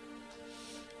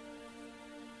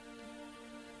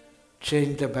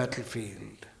 Change the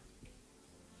battlefield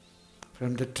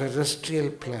from the terrestrial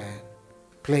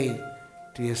plane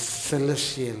to a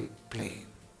celestial plane.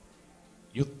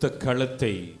 யுத்த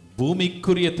களத்தை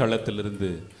பூமிக்குரிய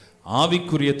தளத்திலிருந்து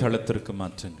ஆவிக்குரிய தளத்திற்கு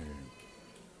மாற்றுங்கள்.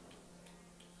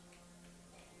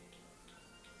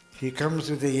 He comes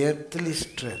with the earthly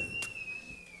strength.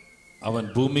 அவன்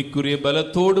பூமிக்குரிய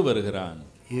பலத்தோடு வருகிறான்.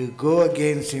 You go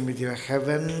against him with your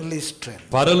heavenly strength.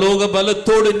 பரலோக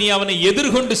பலத்தோடு நீ அவனை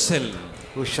எதிர்கொண்டு செல்.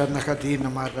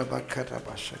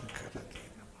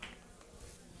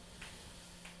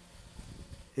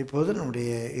 இப்போது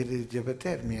நம்முடைய இறுதி ஜெபத்தை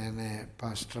அருமையான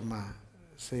பாஸ்டர்மா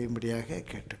செய்யும்படியாக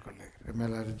கேட்டுக்கொள்ளுகிறேன்.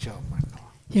 மேலாரும் ஜெபம்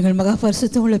பண்ணுவோம். எங்கள் மகா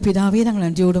பரிசுத்தமுள்ள பிதாவே, நாங்கள்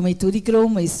நன்றியோடு உம்மை துதிக்கிறோம்,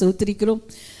 உம்மை ஸ்தோத்திரிக்கிறோம்.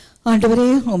 ஆண்டவரே,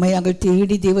 உம்மை நாங்கள்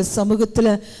தேடி தேவ சமூகத்தில்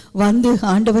வந்து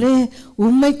ஆண்டவரே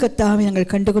உம்மை கத்தாவை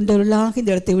நாங்கள் கண்டுகொண்டவர்களாக இந்த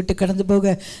இடத்தை விட்டு கடந்து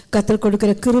போக கத்தல்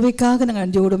கொடுக்கிற கிருபைக்காக நாங்கள்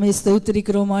நன்றியோடு உம்மை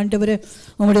ஸ்தோத்திரிக்கிறோம். ஆண்டவரே,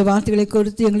 உம்முடைய வார்த்தைகளை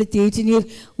கொடுத்து எங்களை தேற்றினீர்.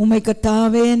 உம்மை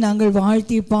கத்தாவே நாங்கள்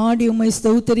வாழ்த்தி பாடி உம்மை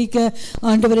ஸ்தோத்திரிக்க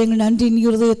ஆண்டவரே எங்கள் நன்றியின்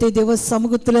இருதயத்தை தேவ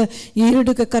சமூகத்தில்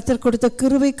ஈடுக்க கத்தல் கொடுத்த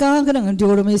கிருபைக்காக நாங்கள்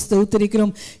நன்றியோடு உம்மை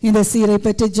ஸ்தோத்திரிக்கிறோம். இந்த சீரை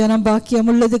பெற்ற ஜனம்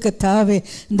பாக்கியம் உள்ளது கத்தாவே.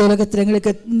 இந்த உலகத்தில்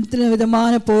எங்களுக்கு இத்தனை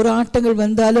விதமான போராட்டங்கள்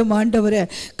வந்தாலும் ஆண்டவரே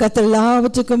கர்த்தர்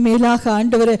எல்லாவற்றுக்கும் மேலாக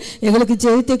ஆண்டவரே எங்களுக்கு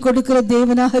ஜெயத்தை கொடுக்கிற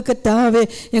தேவனாக கர்த்தாவே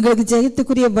எங்களுக்கு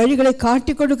ஜெயத்துக்குரிய வழிகளை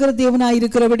காட்டி கொடுக்கிற தேவனாக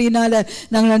இருக்கிறபடினால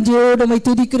நாங்கள் நன்றியோடு உம்மை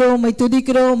துதிக்கிறோம், உம்மை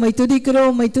துதிக்கிறோம், உம்மை துதிக்கிறோம்,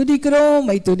 உம்மை துதிக்கிறோம்,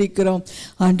 உம்மை துதிக்கிறோம்.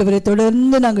 ஆண்டவரை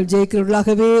தொடர்ந்து நாங்கள்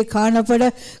ஜெயிக்கிறவர்களாகவே காணப்பட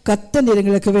கர்த்தர்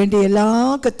எங்களுக்கு வேண்டிய எல்லா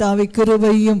கர்த்தாவே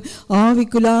கிருபையும்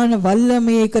ஆவிக்குள்ளான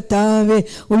வல்லமையை கர்த்தாவே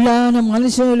உள்ளான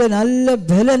மனுஷனுள்ள நல்ல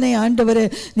பலனை ஆண்டவரே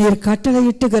நீர்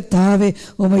கட்டளையிட்டு கர்த்தாவே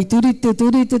உம்மை துதித்து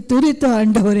துதித்து துதித்து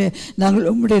ஆண்டவரே நாங்கள்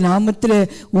உம்முடைய நாமத்தில்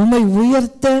உம்மை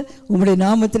உயர்த்த உம்முடைய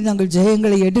நாமத்தில் நாங்கள்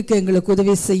ஜெயங்களை எடுக்க எங்களுக்கு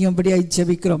உதவி செய்யும்படியாக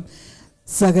ஜெபிக்கிறோம்.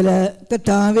 சகல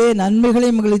கர்த்தாவே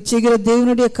நன்மைகளையும் எங்களுக்கு செய்கிற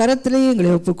தேவனுடைய கரத்திலேயே எங்களை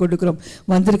ஒப்புக் கொடுக்கிறோம்.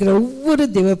 வந்திருக்கிற ஒவ்வொரு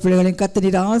தேவ பிள்ளைகளையும் கர்த்தர்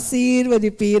நீர்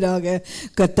ஆசீர்வதிப்பீராக.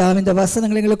 கர்த்தாவே இந்த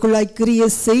வசனங்களை எங்களுக்குள்ளாய் கிரியை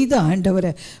செய்த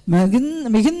ஆண்டவரை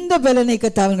மிகுந்த பலனை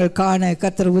கர்த்தாவங்கள் காண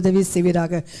கர்த்தர் உதவி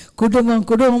செய்வீராக.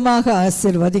 குடும்பமாக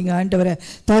ஆசீர்வதிங்க ஆண்டவரை,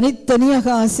 தனித்தனியாக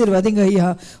ஆசீர்வதிங்க ஐயா.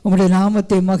 உங்களுடைய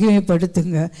நாமத்தை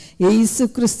மகிமைப்படுத்துங்க இயேசு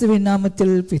கிறிஸ்துவின்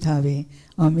நாமத்தில் பிதாவே,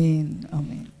 ஆமீன்,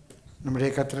 ஆமீன். நம்முடைய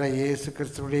கர்த்தராகிய இயேசு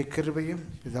கிறிஸ்துவுடைய கிருபையும்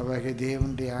பிதாவாகிய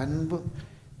தேவனுடைய அன்பும்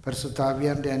பரிசுத்த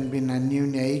ஆவியானுடைய அன்பின்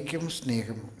அந்யோன்ய ஐக்கியம்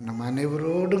ஸ்நேகம் நம்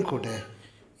அனைவரோடும் கூட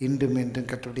இன்றும் என்றும்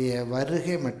கர்த்தருடைய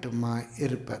வருகை மட்டுமா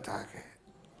இருப்பதாக.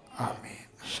 ஆமென்.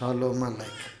 ஷாலோம்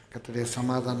அலைக்கும். கர்த்தருடைய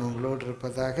சமாதானம் உங்களோடு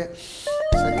இருப்பதாக.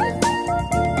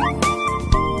 சரி.